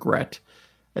 because of regret,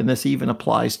 and this even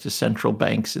applies to central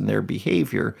banks and their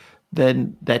behavior,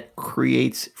 then that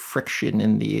creates friction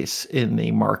in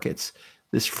the markets.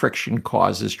 This friction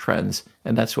causes trends,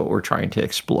 and that's what we're trying to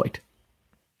exploit.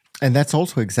 And that's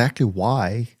also exactly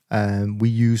why we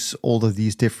use all of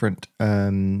these different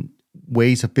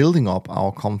ways of building up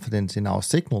our confidence in our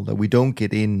signal, that we don't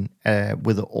get in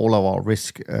with all of our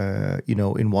risk,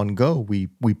 in one go. We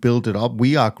build it up.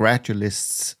 We are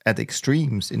gradualists at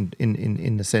extremes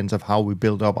in the sense of how we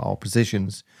build up our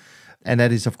positions. And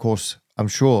that is, of course, I'm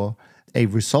sure, a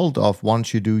result of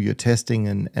once you do your testing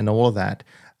and all of that,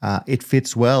 it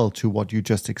fits well to what you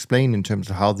just explained in terms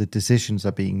of how the decisions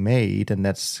are being made. And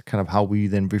that's kind of how we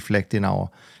then reflect in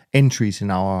our entries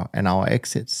and our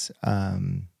exits.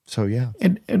 So, yeah.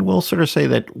 And we'll sort of say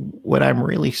that what I'm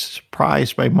really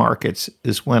surprised by markets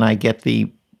is when I get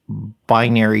the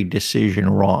binary decision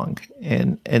wrong.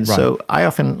 And right. So I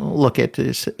often look at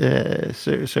this.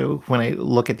 So when I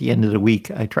look at the end of the week,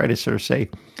 I try to sort of say,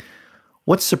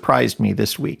 what surprised me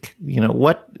this week?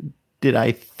 What did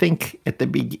I think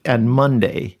on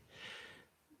Monday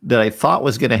that I thought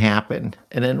was going to happen?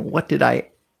 And then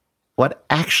what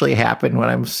actually happened when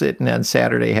I'm sitting on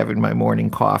Saturday having my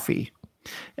morning coffee?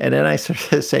 And then I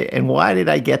sort of say, and why did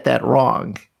I get that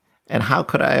wrong? And how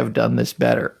could I have done this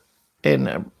better?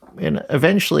 And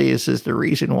eventually this is the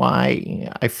reason why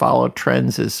I follow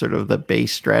trends as sort of the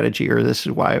base strategy, or this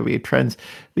is why we have trends,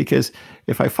 because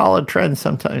if I followed trends,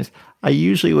 sometimes I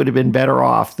usually would have been better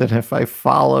off than if I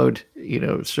followed,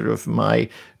 sort of my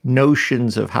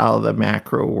notions of how the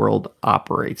macro world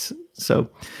operates. So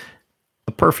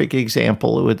a perfect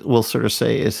example we'll sort of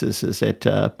say is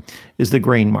the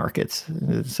grain markets.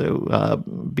 So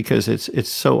because it's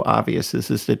so obvious,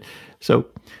 so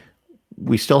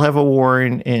we still have a war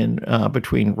in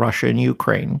between Russia and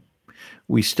Ukraine.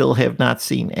 We still have not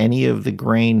seen any of the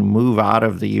grain move out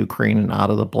of the Ukraine and out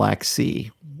of the Black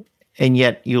Sea. And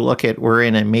yet you look at, we're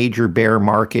in a major bear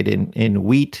market in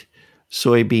wheat,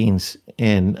 soybeans,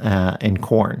 and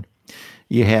corn.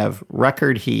 You have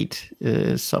record heat,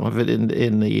 some of it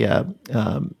in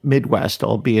the Midwest,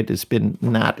 albeit it's been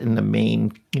not in the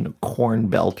main corn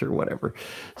belt or whatever.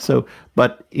 So,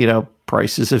 but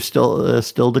prices have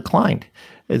still declined.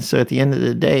 And so at the end of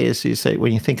the day, as you say,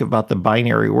 when you think about the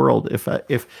binary world, if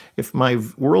my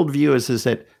worldview is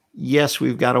that yes,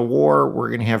 we've got a war, we're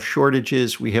going to have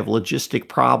shortages, we have logistic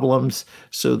problems,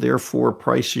 so therefore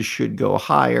prices should go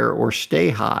higher or stay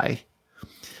high.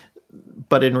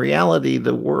 But in reality,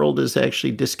 the world has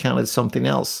actually discounted something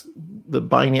else. The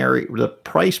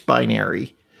price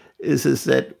binary is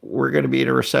that we're going to be in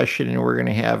a recession and we're going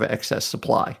to have excess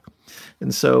supply.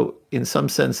 And so in some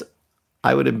sense,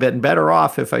 I would have been better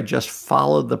off if I just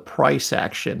followed the price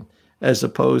action as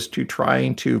opposed to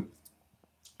trying to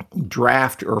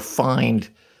draft or find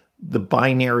the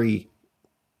binary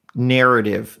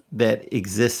narrative that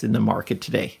exists in the market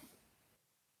today.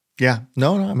 Yeah,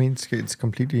 no, I mean, it's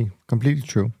completely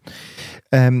true.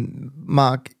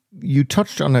 Mark, you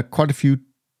touched on quite a few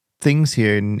things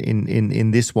here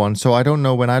in this one. So I don't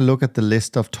know, when I look at the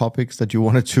list of topics that you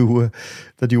wanted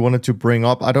to bring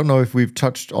up, I don't know if we've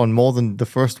touched on more than the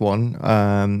first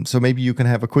one. So maybe you can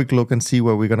have a quick look and see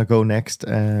where we're going to go next.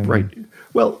 Right.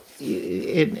 Well,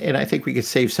 and I think we could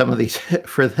save some of these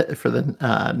for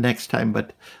the next time.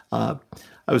 But I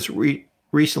was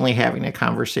recently having a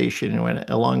conversation, and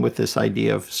along with this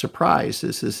idea of surprise,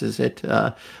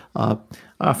 I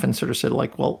often sort of said,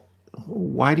 like, well,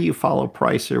 why do you follow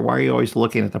price, or why are you always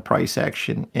looking at the price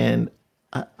action? And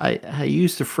I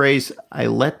use the phrase, I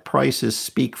let prices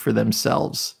speak for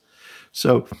themselves.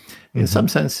 So in some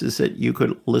senses that you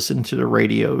could listen to the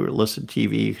radio or listen to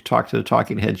TV, you could talk to the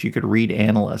talking heads, you could read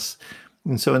analysts.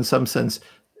 And so in some sense,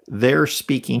 they're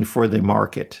speaking for the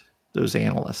market, those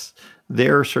analysts.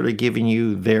 They're sort of giving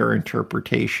you their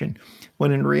interpretation.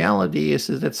 When in reality is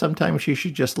that sometimes you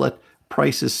should just let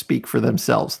prices speak for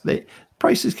themselves.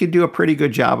 Prices can do a pretty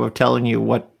good job of telling you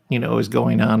what is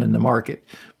going on in the market.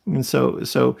 And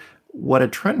so what a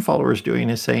trend follower is doing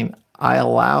is saying, I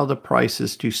allow the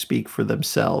prices to speak for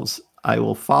themselves. I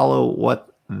will follow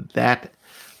what that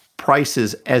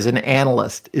prices as an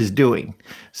analyst is doing.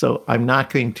 So I'm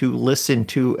not going to listen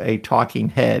to a talking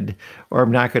head, or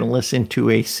I'm not going to listen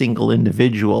to a single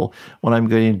individual. What I'm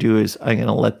going to do is I'm going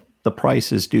to let the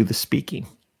prices do the speaking.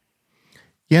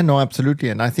 Yeah, no, absolutely.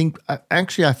 And I think,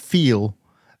 I feel,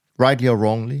 rightly or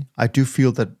wrongly, I do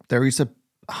feel that there is a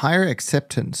higher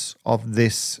acceptance of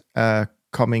this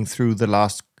coming through the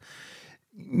last,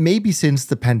 maybe since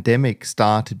the pandemic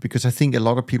started, because I think a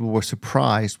lot of people were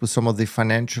surprised with some of the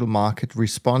financial market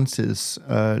responses,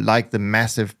 like the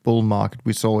massive bull market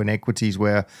we saw in equities,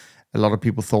 where a lot of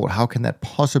people thought, how can that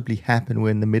possibly happen?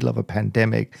 We're in the middle of a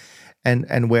pandemic.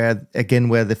 And where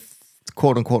the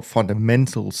quote unquote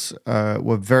fundamentals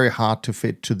were very hard to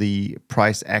fit to the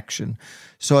price action.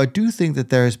 So I do think that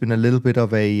there has been a little bit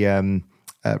of a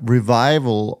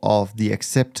revival of the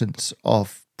acceptance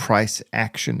of price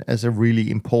action as a really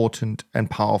important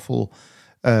and powerful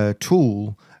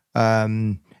tool.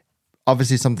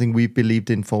 Obviously something we've believed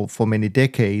in for many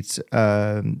decades.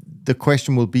 The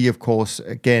question will be, of course,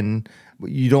 again,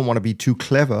 you don't want to be too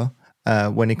clever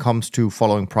when it comes to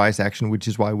following price action, which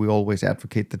is why we always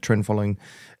advocate that trend following,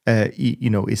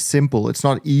 is simple. It's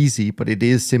not easy, but it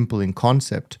is simple in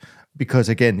concept. Because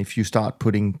again, if you start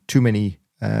putting too many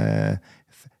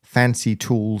fancy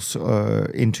tools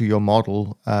into your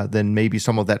model, then maybe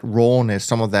some of that rawness,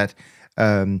 some of that,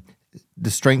 the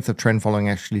strength of trend following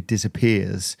actually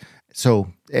disappears.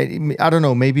 So I don't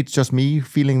know, maybe it's just me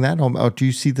feeling that, or do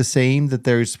you see the same, that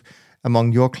there's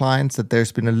among your clients that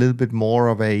there's been a little bit more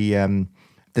of a,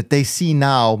 that they see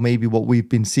now maybe what we've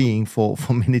been seeing for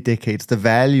many decades, the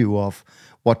value of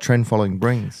what trend following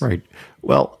brings? Right.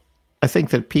 Well, I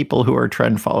think that people who are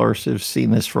trend followers have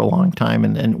seen this for a long time,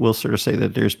 and we'll sort of say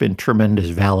that there's been tremendous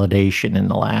validation in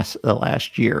the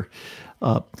last year.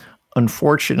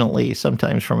 Unfortunately,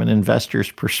 sometimes from an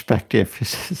investor's perspective,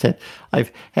 is that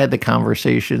I've had the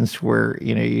conversations where,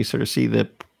 you sort of see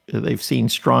that they've seen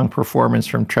strong performance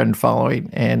from trend following,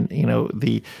 and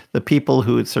the people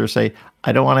who would sort of say,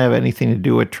 I don't want to have anything to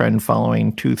do with trend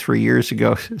following 2-3 years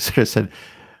ago, sort of said,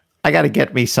 I got to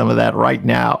get me some of that right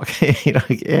now.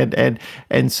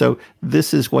 And so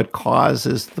this is what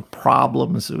causes the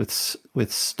problems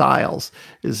with styles,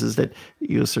 is that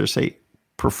you sort of say,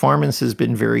 performance has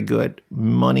been very good.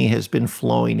 Money has been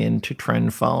flowing into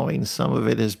trend following. Some of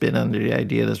it has been under the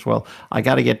idea that, well, I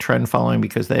got to get trend following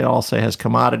because they also has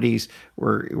commodities.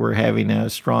 We're having a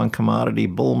strong commodity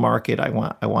bull market. I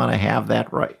want to have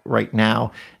that right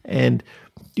now. And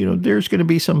there's going to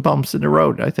be some bumps in the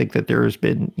road. I think that there has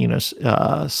been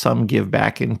some give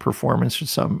back in performance with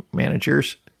some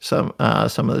managers. Some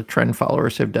of the trend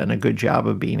followers have done a good job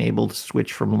of being able to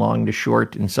switch from long to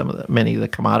short in many of the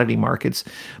commodity markets.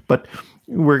 But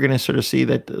we're going to sort of see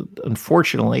that,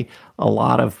 unfortunately, a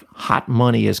lot of hot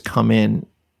money has come in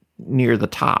near the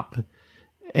top.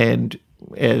 And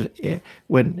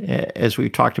as we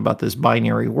talked about this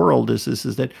binary world, is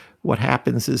that what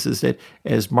happens is that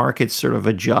as markets sort of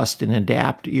adjust and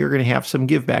adapt, you're going to have some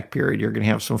give back period. You're going to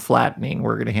have some flattening.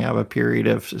 We're going to have a period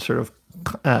of sort of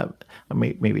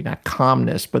maybe not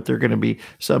calmness, but there's going to be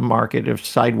some market of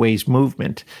sideways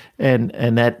movement, and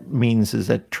that means is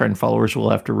that trend followers will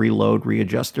have to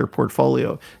readjust their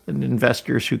portfolio, and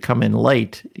investors who come in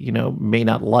late, may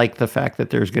not like the fact that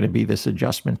there's going to be this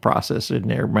adjustment process, and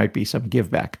there might be some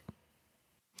give back.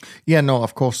 Yeah, no,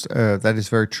 of course, that is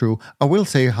very true. I will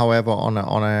say, however, on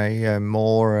a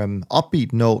more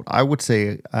upbeat note, I would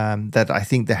say that I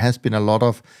think there has been a lot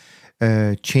of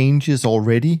changes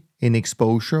already in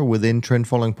exposure within trend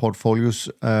following portfolios,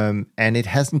 and it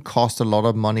hasn't cost a lot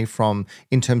of money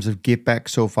in terms of give back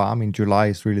so far. I mean, July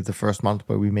is really the first month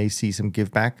where we may see some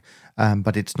give back,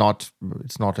 but it's not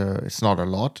a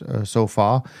lot so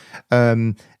far.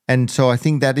 And so I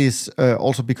think that is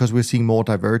also because we're seeing more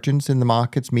divergence in the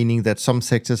markets, meaning that some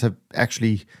sectors have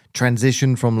actually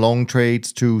transitioned from long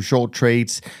trades to short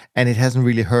trades, and it hasn't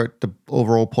really hurt the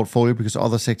overall portfolio because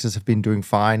other sectors have been doing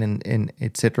fine, and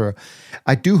etc.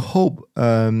 I do hope,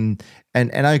 and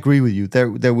I agree with you,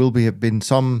 there will have been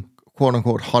some quote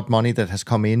unquote hot money that has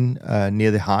come in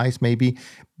near the highs maybe.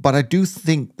 But I do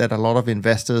think that a lot of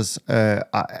investors,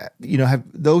 have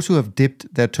those who have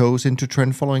dipped their toes into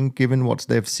trend following, given what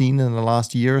they've seen in the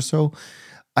last year or so.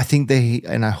 I think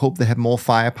and I hope they have more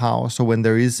firepower. So when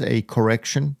there is a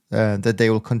correction, that they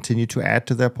will continue to add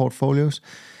to their portfolios.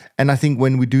 And I think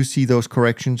when we do see those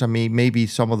corrections, I mean, maybe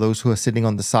some of those who are sitting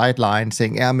on the sideline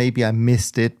saying, yeah, maybe I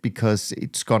missed it because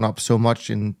it's gone up so much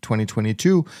in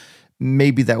 2022.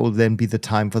 Maybe that will then be the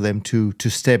time for them to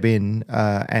step in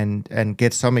and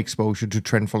get some exposure to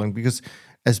trend following, because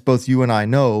as both you and I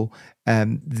know,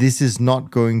 this is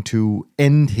not going to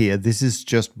end here. This is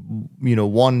just,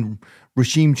 one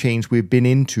regime change we've been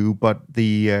into, but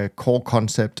the core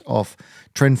concept of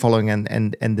trend following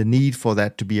and the need for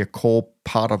that to be a core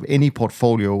part of any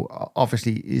portfolio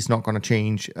obviously is not going to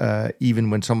change, even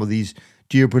when some of these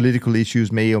geopolitical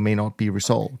issues may or may not be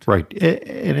resolved. Right.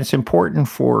 And it's important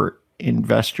for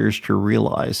investors to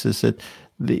realize is that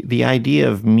the idea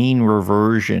of mean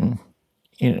reversion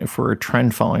for a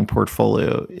trend following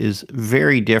portfolio is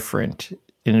very different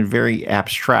and very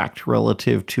abstract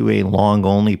relative to a long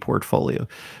only portfolio.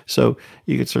 So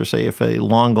you could sort of say if a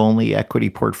long only equity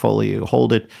portfolio, you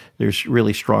hold it, there's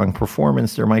really strong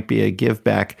performance, there might be a give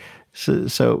back.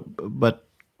 But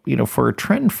for a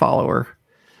trend follower,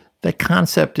 that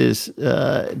concept is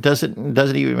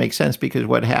doesn't even make sense, because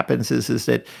what happens is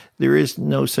that there is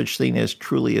no such thing as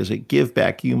truly as a give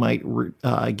back. You might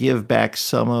give back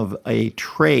some of a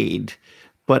trade,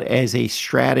 but as a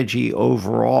strategy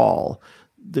overall,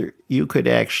 you could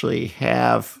actually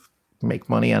make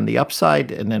money on the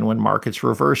upside, and then when markets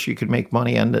reverse, you could make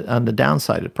money on the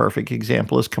downside. A perfect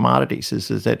example is commodities.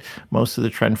 Is that most of the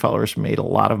trend followers made a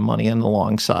lot of money on the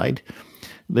long side.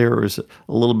 There was a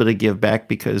little bit of give back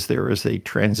because there was a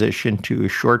transition to a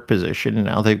short position, and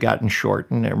now they've gotten short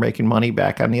and they're making money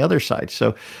back on the other side.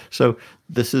 So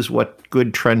this is what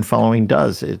good trend following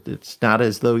does. It's not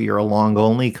as though you're a long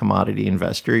only commodity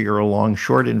investor, you're a long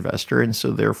short investor, and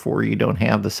so therefore you don't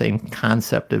have the same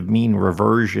concept of mean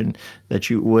reversion that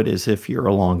you would as if you're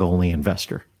a long only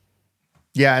investor.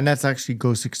 Yeah, and that actually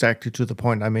goes exactly to the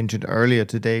point I mentioned earlier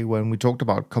today when we talked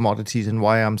about commodities and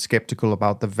why I'm skeptical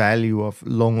about the value of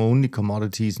long-only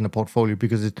commodities in a portfolio,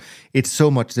 because it's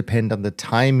so much depend on the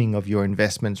timing of your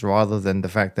investments rather than the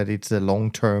fact that it's a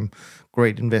long-term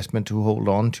great investment to hold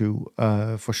on to,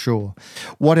 for sure.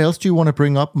 What else do you want to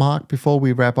bring up, Mark, before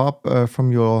we wrap up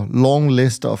from your long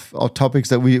list of topics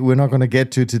that we're not going to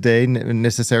get to today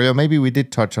necessarily, or maybe we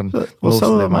did touch on well,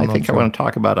 some of them. I think I want to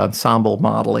talk about ensemble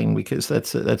modeling, because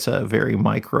that's a very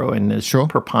micro and there's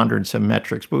preponderance of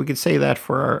metrics. But we could say that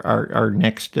for our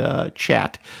next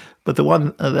chat. But the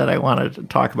one that I wanted to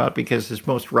talk about, because it's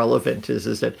most relevant,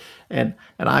 is that, and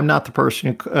I'm not the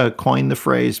person who coined the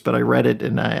phrase, but I read it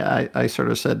and I sort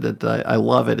of said that I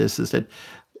love it, is that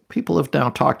people have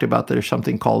now talked about there's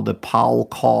something called the Powell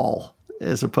call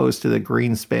as opposed to the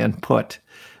Greenspan put.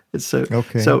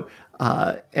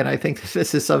 And I think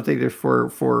this is something that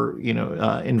for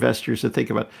investors to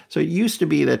think about. So it used to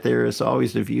be that there is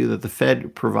always the view that the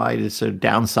Fed provided some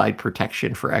downside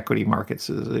protection for equity markets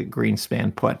as a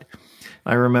Greenspan put.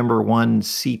 I remember one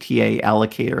CTA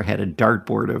allocator had a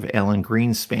dartboard of Alan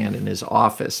Greenspan in his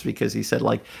office because he said,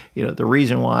 the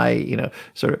reason why,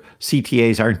 sort of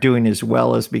CTAs aren't doing as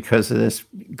well is because of this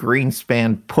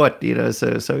Greenspan put,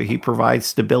 so he provides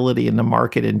stability in the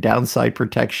market and downside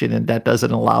protection, and that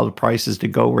doesn't allow the prices to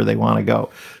go where they want to go.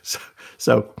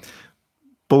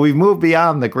 But we've moved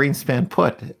beyond the Greenspan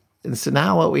put. And so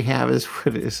now what we have is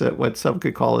what some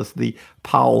could call is the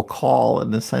Powell call, in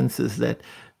the sense is that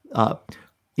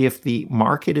if the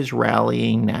market is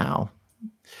rallying now,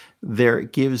 there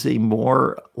gives a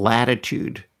more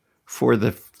latitude for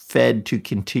the Fed to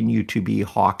continue to be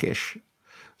hawkish.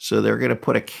 So they're going to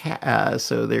put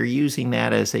so they're using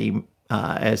that as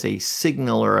a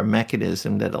signal or a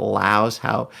mechanism that allows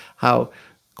how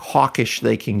hawkish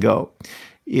they can go.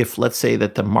 If, let's say,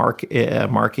 that the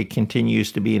market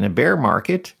continues to be in a bear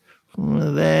market,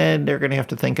 then they're going to have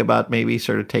to think about maybe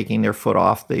sort of taking their foot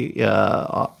off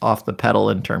the pedal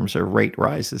in terms of rate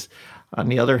rises. On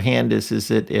the other hand, is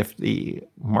that if the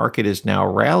market is now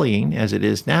rallying as it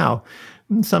is now,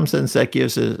 in some sense that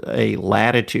gives a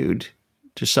latitude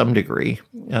to some degree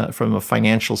from a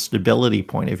financial stability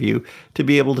point of view to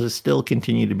be able to still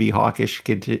continue to be hawkish,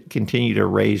 continue to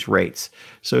raise rates.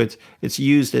 So it's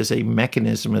used as a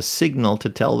mechanism, a signal to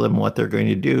tell them what they're going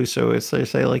to do. So it's, they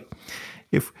say,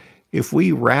 if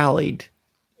we rallied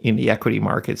in the equity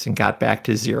markets and got back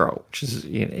to zero, which is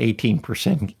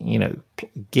 18%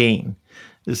 gain,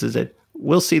 this is it.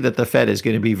 We'll see that the Fed is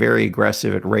going to be very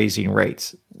aggressive at raising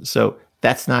rates. So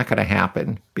that's not going to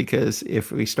happen, because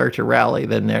if we start to rally,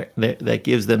 then that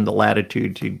gives them the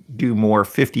latitude to do more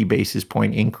 50 basis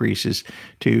point increases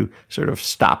to sort of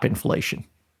stop inflation.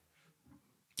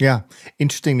 Yeah,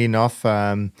 interestingly enough,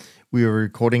 we were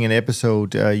recording an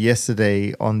episode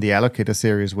yesterday on the Allocator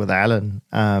series with Alan,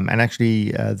 and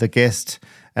actually the guest,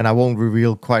 and I won't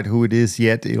reveal quite who it is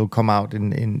yet. It'll come out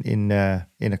in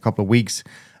a couple of weeks.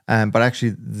 But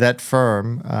actually, that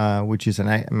firm, which is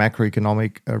a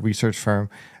macroeconomic research firm,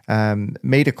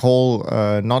 made a call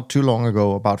not too long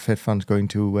ago about Fed funds going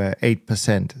to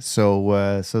 8%.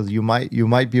 So you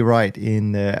might be right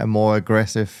in a more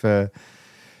aggressive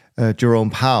Jerome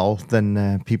Powell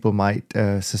than people might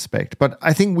suspect. But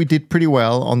I think we did pretty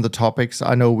well on the topics.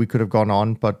 I know we could have gone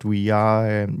on, but we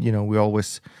are, we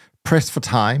always pressed for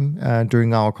time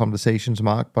during our conversations,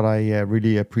 Mark, but I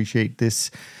really appreciate this.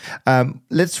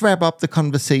 Let's wrap up the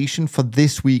conversation for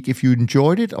this week. If you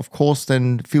enjoyed it, of course,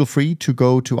 then feel free to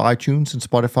go to iTunes and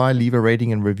Spotify, leave a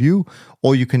rating and review,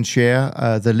 or you can share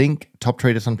the link,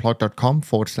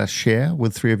 toptradersunplugged.com/share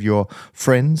with 3 of your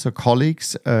friends or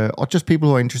colleagues, or just people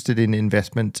who are interested in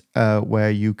investment, where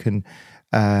you can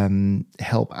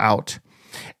help out.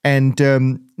 And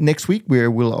next week, we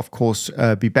will, of course,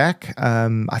 be back.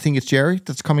 I think it's Jerry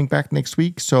that's coming back next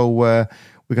week. So we're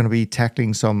going to be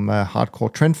tackling some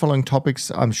hardcore trend following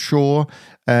topics, I'm sure.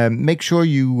 Make sure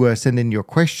you send in your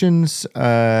questions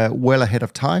well ahead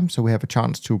of time so we have a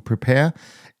chance to prepare.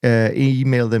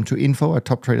 Email them to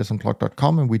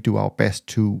info@toptradersunplugged.com, and we do our best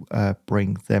to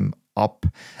bring them up.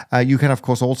 You can, of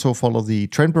course, also follow the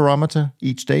trend barometer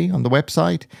each day on the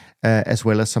website, as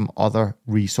well as some other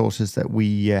resources that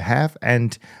we have.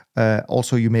 And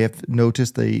also, you may have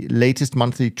noticed the latest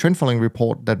monthly trend following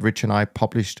report that Rich and I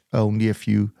published only a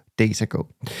few days ago.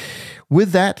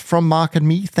 With that, from Mark and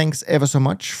me, thanks ever so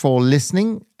much for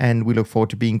listening, and we look forward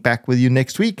to being back with you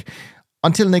next week.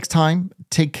 Until next time,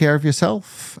 take care of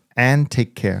yourself and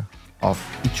take care of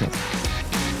each other.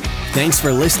 Thanks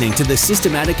for listening to the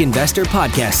Systematic Investor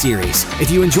podcast series. If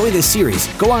you enjoy this series,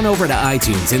 go on over to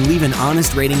iTunes and leave an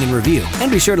honest rating and review. And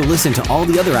be sure to listen to all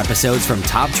the other episodes from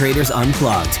Top Traders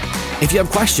Unplugged. If you have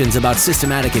questions about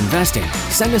systematic investing,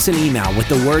 send us an email with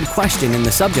the word question in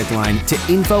the subject line to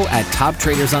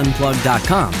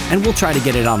info@toptradersunplugged.com, and we'll try to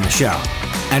get it on the show.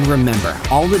 And remember,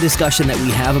 all the discussion that we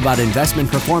have about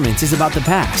investment performance is about the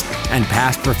past, and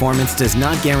past performance does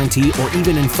not guarantee or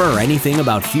even infer anything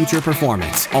about future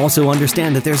performance. Also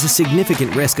understand that there's a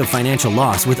significant risk of financial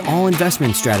loss with all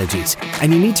investment strategies,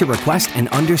 and you need to request and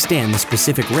understand the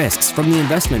specific risks from the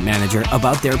investment manager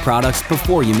about their products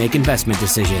before you make investment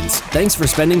decisions. Thanks for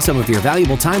spending some of your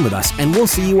valuable time with us, and we'll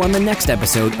see you on the next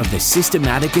episode of The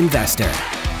Systematic Investor.